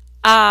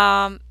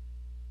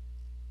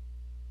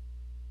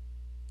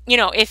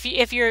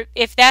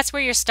 If that's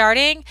where you're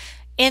starting,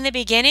 in the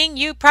beginning,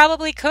 you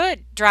probably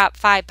could drop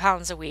 5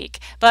 pounds a week,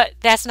 but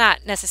that's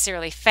not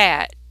necessarily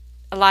fat.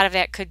 A lot of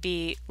that could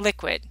be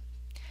liquid.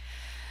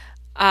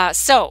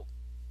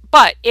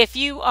 But if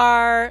you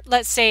are,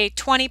 let's say,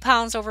 20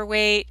 pounds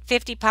overweight,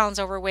 50 pounds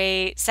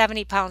overweight,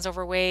 70 pounds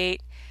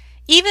overweight,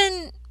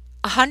 even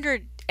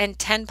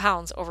 110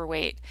 pounds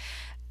overweight,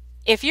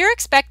 if you're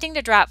expecting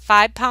to drop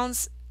 5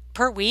 pounds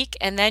per week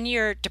and then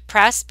you're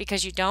depressed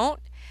because you don't,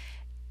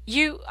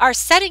 you are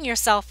setting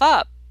yourself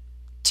up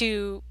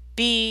to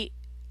be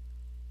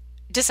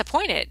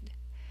disappointed.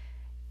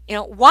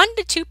 1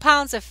 to 2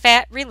 pounds of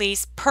fat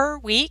release per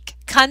week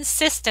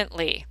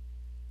consistently.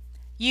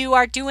 You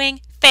are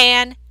doing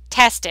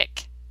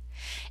fantastic.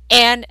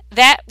 And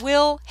that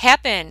will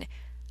happen.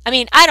 I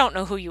mean, I don't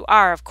know who you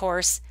are, of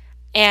course,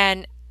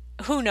 and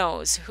who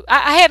knows?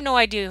 I have no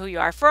idea who you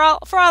are. For all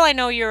I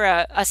know, you're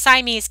a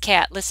Siamese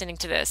cat listening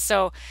to this.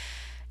 So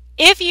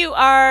if you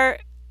are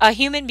a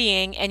human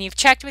being and you've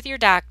checked with your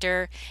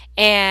doctor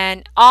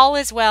and all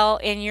is well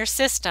in your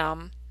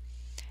system,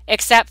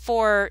 except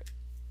for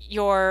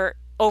your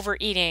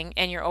overeating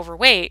and you're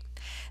overweight,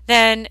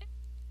 then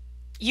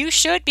you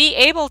should be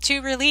able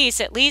to release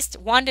at least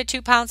 1 to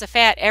 2 pounds of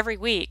fat every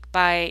week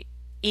by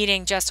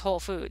eating just whole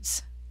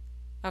foods.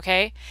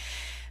 Okay?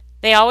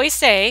 They always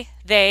say,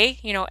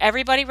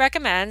 everybody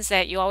recommends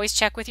that you always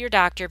check with your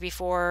doctor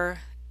before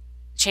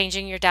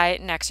changing your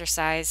diet and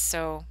exercise.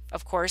 So,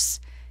 of course,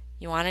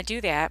 you want to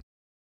do that.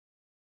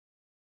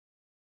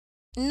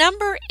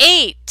 Number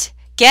 8,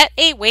 get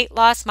a weight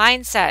loss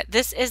mindset.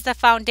 This is the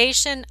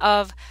foundation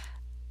of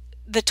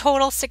the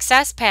total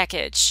success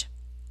package.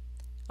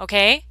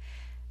 Okay?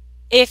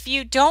 If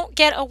you don't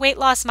get a weight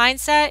loss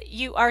mindset,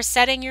 you are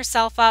setting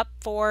yourself up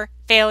for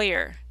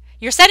failure.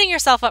 You're setting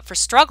yourself up for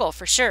struggle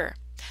for sure.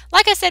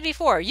 Like I said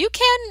before, you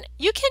can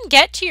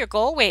get to your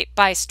goal weight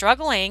by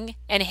struggling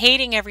and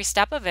hating every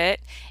step of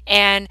it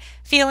and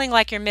feeling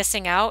like you're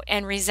missing out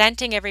and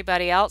resenting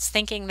everybody else,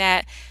 thinking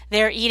that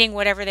they're eating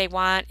whatever they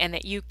want and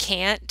that you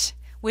can't,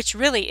 which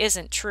really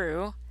isn't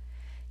true.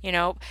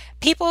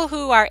 People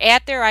who are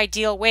at their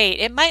ideal weight,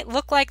 it might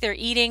look like they're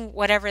eating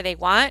whatever they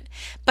want,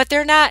 but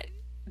they're not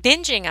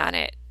binging on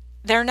it.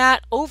 They're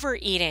not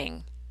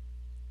overeating.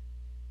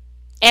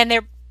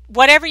 And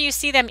whatever you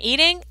see them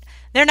eating,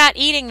 they're not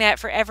eating that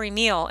for every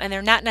meal, and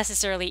they're not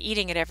necessarily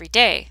eating it every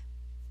day.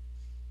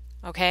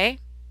 Okay?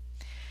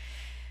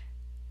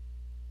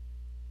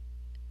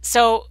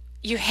 So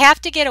you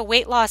have to get a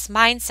weight loss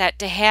mindset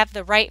to have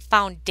the right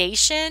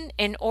foundation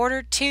in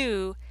order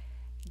to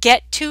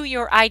get to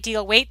your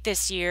ideal weight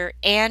this year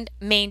and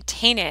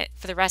maintain it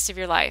for the rest of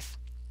your life.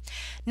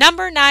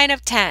 Number 9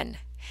 of 10,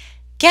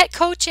 get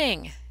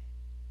coaching.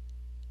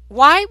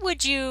 Why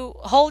would you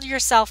hold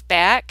yourself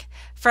back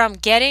from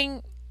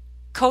getting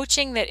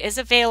coaching that is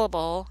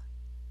available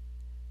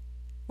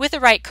with the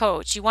right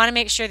coach? You want to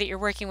make sure that you're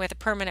working with a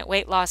permanent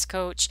weight loss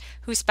coach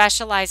who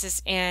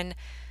specializes in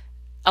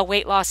a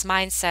weight loss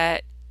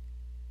mindset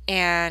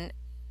and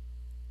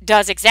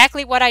does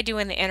exactly what I do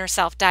in the Inner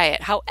Self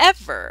Diet.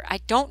 However, I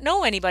don't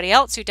know anybody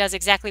else who does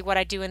exactly what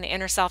I do in the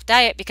Inner Self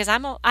Diet because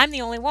I'm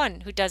the only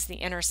one who does the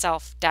Inner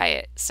Self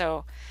Diet.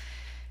 So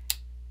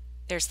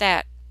there's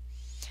that.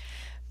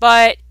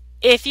 But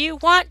if you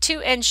want to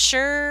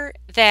ensure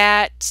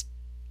that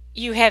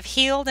you have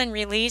healed and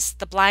released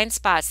the blind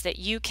spots that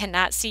you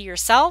cannot see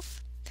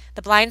yourself,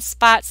 the blind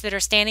spots that are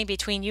standing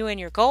between you and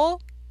your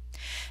goal,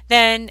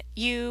 then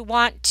you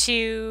want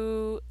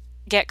to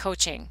get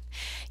coaching.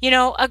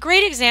 A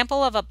great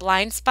example of a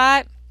blind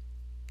spot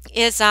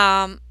is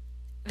that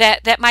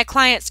my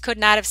clients could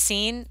not have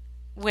seen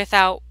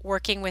without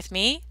working with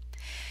me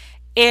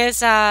is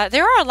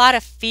there are a lot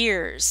of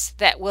fears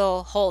that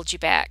will hold you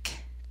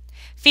back.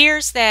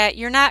 Fears that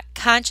you're not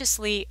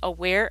consciously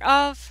aware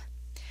of,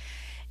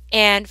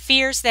 and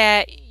fears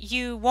that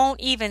you won't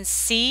even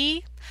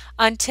see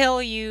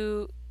until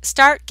you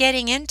start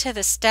getting into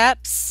the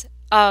steps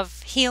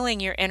of healing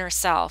your inner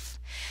self.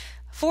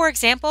 For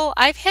example,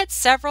 I've had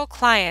several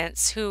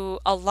clients who,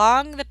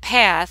 along the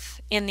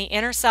path in the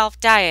Inner Self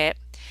Diet,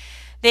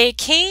 they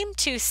came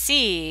to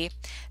see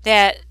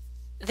that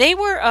they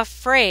were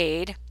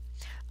afraid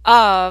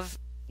of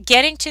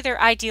getting to their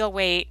ideal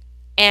weight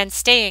and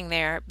staying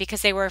there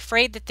because they were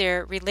afraid that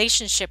their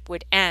relationship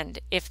would end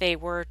if they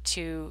were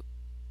to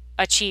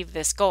achieve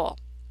this goal.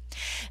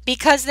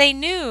 Because they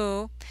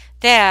knew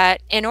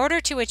that in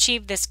order to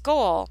achieve this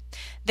goal,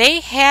 they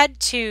had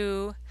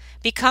to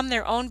become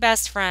their own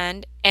best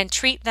friend and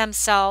treat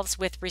themselves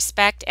with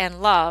respect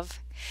and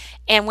love.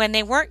 And when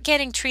they weren't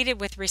getting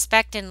treated with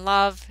respect and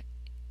love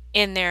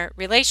in their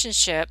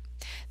relationship,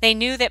 they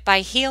knew that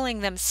by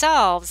healing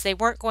themselves, they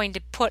weren't going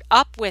to put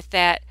up with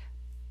that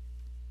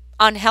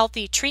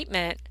unhealthy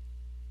treatment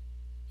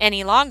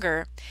any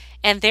longer,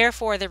 and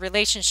therefore the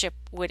relationship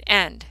would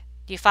end.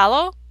 Do you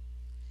follow?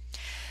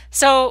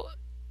 So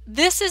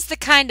this is the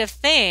kind of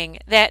thing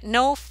that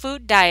no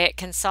food diet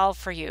can solve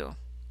for you.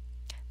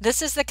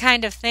 This is the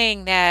kind of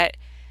thing that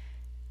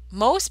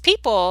most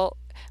people,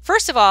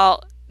 first of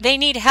all, they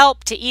need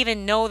help to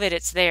even know that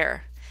it's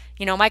there.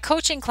 My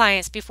coaching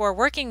clients before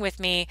working with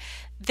me,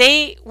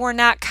 they were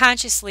not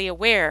consciously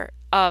aware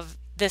of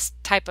this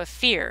type of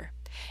fear.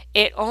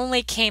 It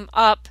only came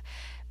up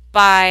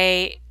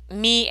by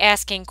me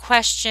asking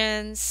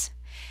questions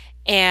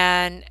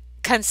and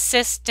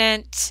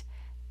consistent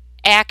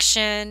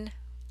action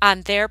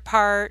on their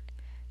part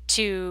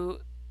to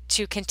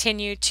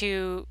continue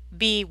to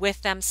be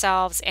with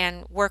themselves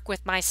and work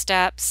with my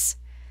steps.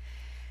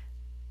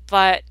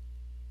 But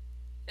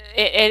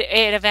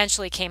it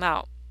eventually came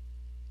out.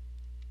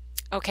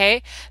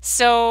 Okay,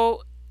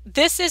 so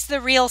this is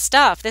the real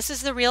stuff. This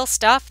is the real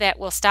stuff that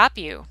will stop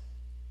you.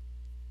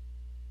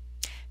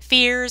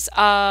 Fears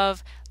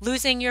of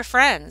losing your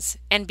friends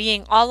and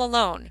being all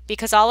alone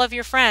because all of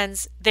your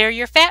friends, they're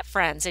your fat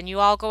friends and you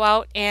all go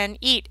out and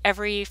eat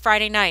every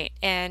Friday night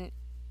and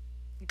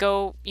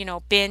go,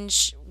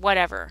 binge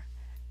whatever.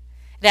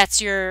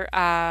 That's your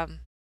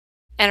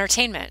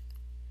entertainment.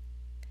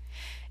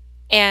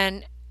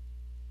 And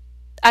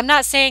I'm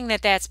not saying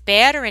that that's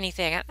bad or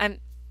anything.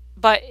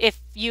 But if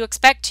you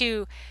expect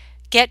to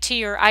get to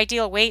your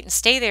ideal weight and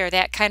stay there,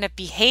 that kind of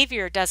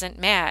behavior doesn't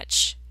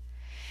match.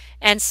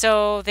 And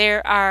so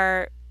there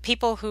are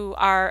people who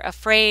are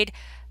afraid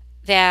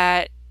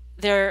that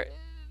they're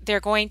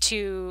going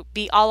to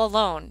be all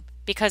alone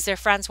because their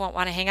friends won't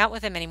want to hang out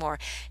with them anymore.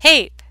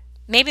 Hey,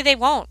 maybe they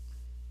won't.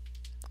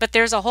 But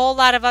there's a whole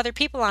lot of other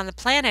people on the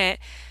planet,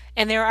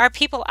 and there are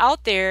people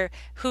out there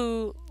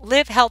who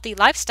live healthy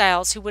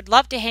lifestyles who would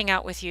love to hang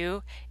out with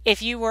you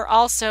if you were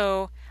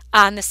also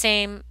on the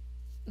same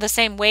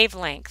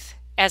wavelength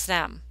as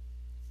them.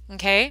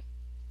 Okay?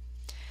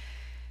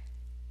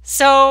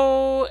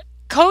 So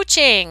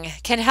coaching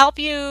can help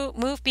you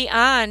move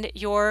beyond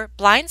your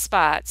blind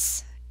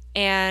spots.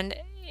 And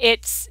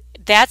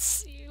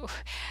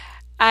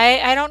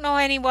I don't know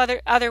any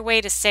other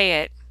way to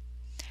say it.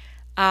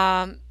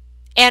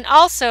 And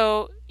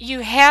also,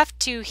 you have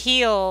to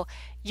heal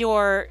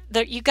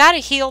you got to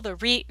heal the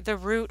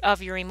root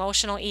of your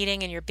emotional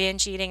eating and your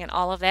binge eating and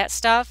all of that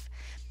stuff.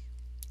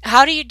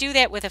 How do you do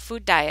that with a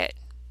food diet?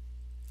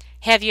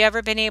 Have you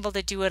ever been able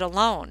to do it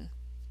alone?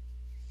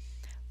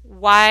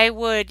 Why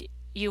would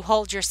you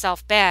hold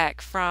yourself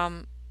back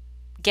from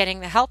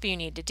getting the help you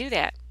need to do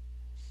that?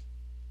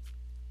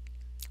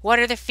 What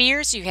are the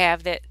fears you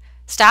have that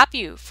stop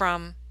you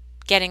from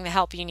getting the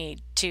help you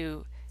need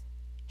to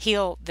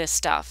heal this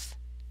stuff?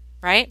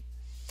 Right?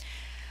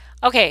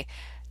 Okay,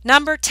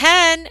 number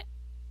 10,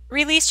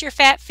 release your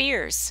fat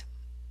fears.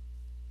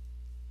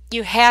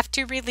 You have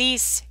to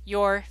release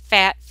your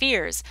fat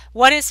fears.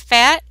 What is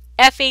fat?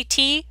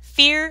 F-A-T,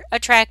 fear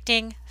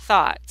attracting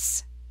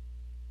thoughts.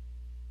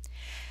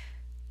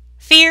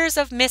 Fears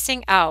of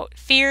missing out,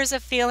 fears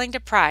of feeling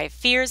deprived,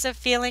 fears of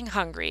feeling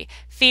hungry,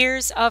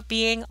 fears of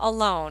being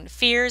alone,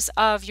 fears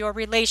of your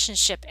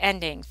relationship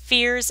ending,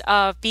 fears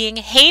of being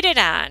hated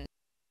on.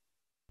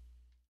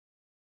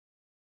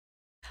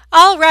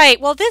 All right,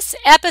 well, this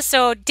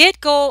episode did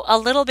go a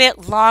little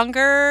bit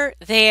longer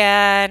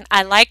than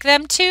I like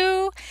them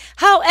to.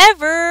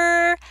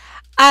 However,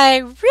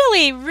 I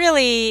really,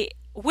 really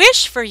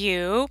wish for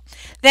you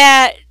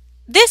that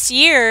this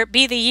year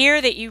be the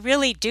year that you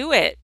really do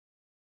it.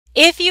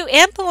 If you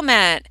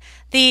implement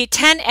the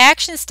 10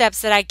 action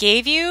steps that I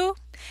gave you,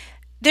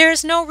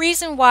 there's no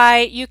reason why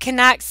you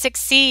cannot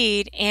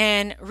succeed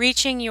in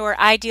reaching your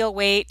ideal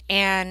weight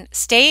and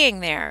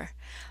staying there.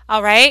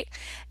 All right?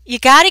 You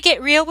got to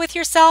get real with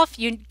yourself.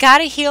 You got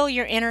to heal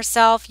your inner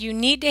self. You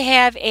need to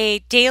have a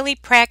daily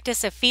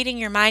practice of feeding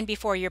your mind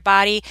before your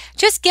body.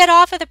 Just get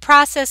off of the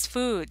processed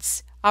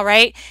foods. All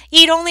right?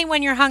 Eat only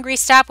when you're hungry.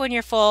 Stop when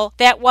you're full.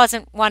 That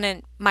wasn't one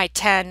in my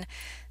 10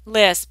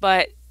 list,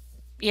 but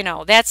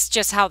that's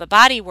just how the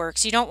body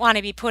works. You don't want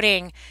to be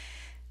putting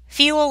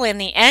fuel in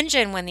the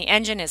engine when the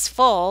engine is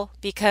full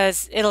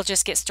because it'll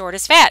just get stored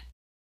as fat.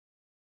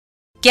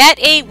 Get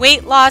a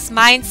weight loss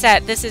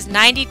mindset. This is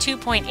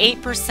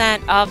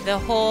 92.8% of the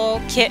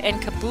whole kit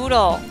and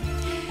caboodle.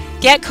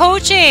 Get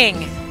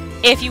coaching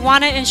if you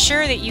want to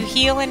ensure that you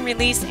heal and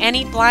release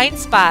any blind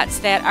spots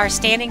that are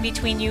standing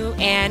between you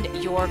and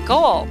your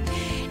goal.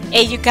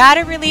 You got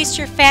to release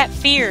your fat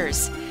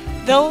fears.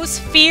 Those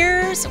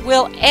fears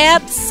will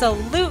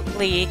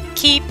absolutely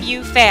keep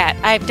you fat.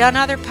 I've done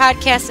other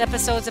podcast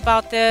episodes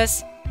about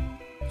this.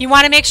 You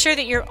want to make sure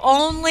that you're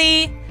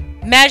only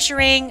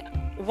measuring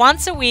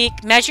once a week.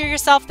 Measure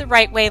yourself the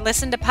right way.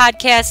 Listen to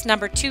podcast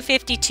number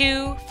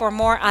 252 for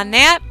more on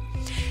that.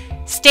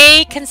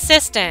 Stay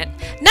consistent,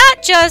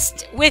 not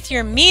just with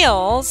your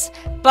meals,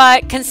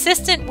 but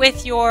consistent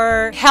with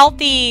your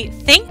healthy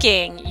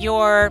thinking,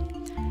 your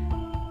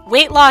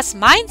weight loss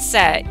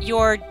mindset,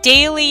 your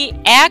daily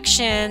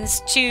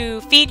actions to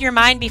feed your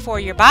mind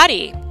before your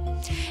body.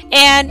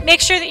 And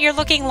make sure that you're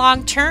looking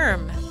long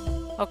term,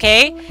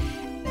 okay?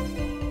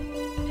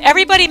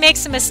 Everybody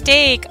makes a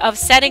mistake of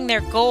setting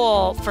their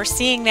goal for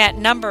seeing that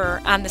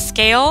number on the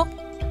scale,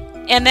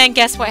 and then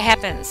guess what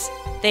happens?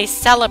 They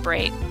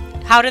celebrate.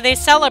 How do they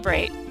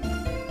celebrate?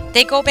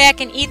 They go back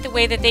and eat the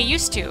way that they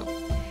used to.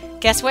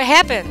 Guess what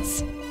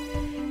happens?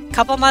 A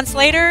couple months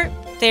later,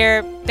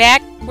 they're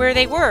back where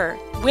they were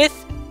with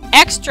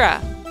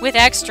extra.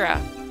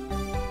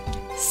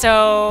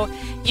 So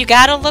you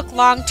got to look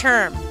long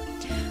term.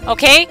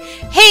 Okay?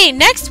 Hey,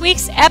 next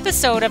week's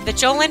episode of the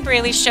JoLynn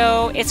Braley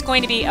Show, it's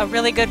going to be a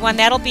really good one.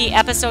 That'll be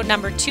episode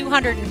number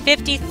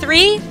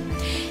 253.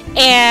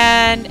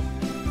 And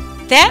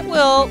that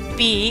will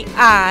be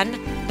on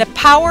the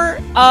power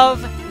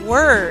of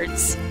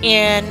words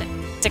in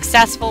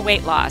successful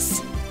weight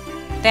loss.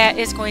 That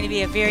is going to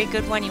be a very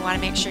good one. You want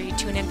to make sure you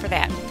tune in for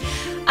that.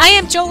 I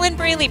am JoLynn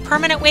Braley,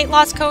 permanent weight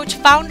loss coach,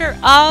 founder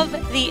of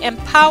the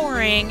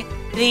empowering,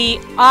 the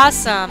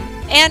awesome,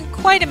 and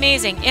quite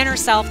amazing Inner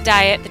Self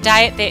Diet, the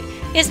diet that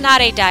is not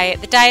a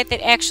diet, the diet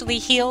that actually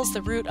heals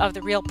the root of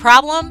the real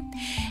problem.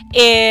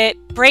 It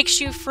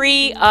breaks you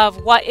free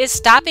of what is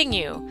stopping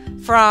you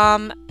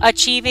from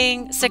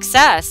achieving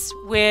success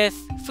with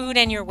food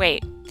and your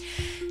weight.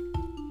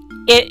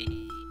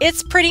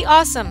 It's pretty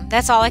awesome.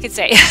 That's all I can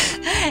say.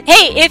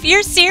 Hey, if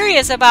you're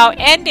serious about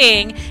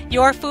ending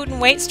your food and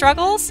weight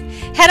struggles,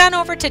 head on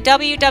over to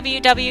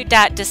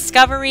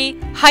www.discovery-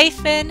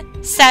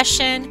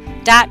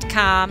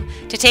 easysession.com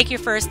to take your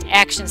first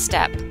action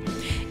step.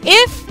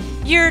 If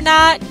you're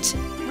not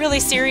really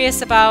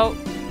serious about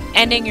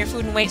ending your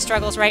food and weight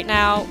struggles right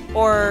now,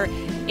 or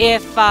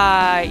if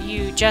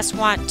you just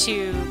want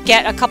to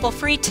get a couple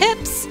free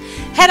tips,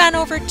 head on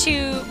over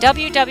to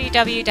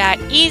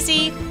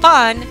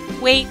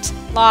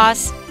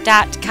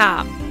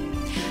www.easyfunweightloss.com.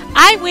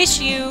 I wish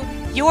you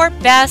your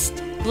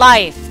best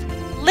life,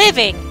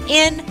 living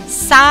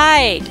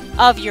inside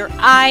of your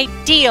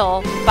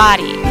ideal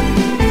body.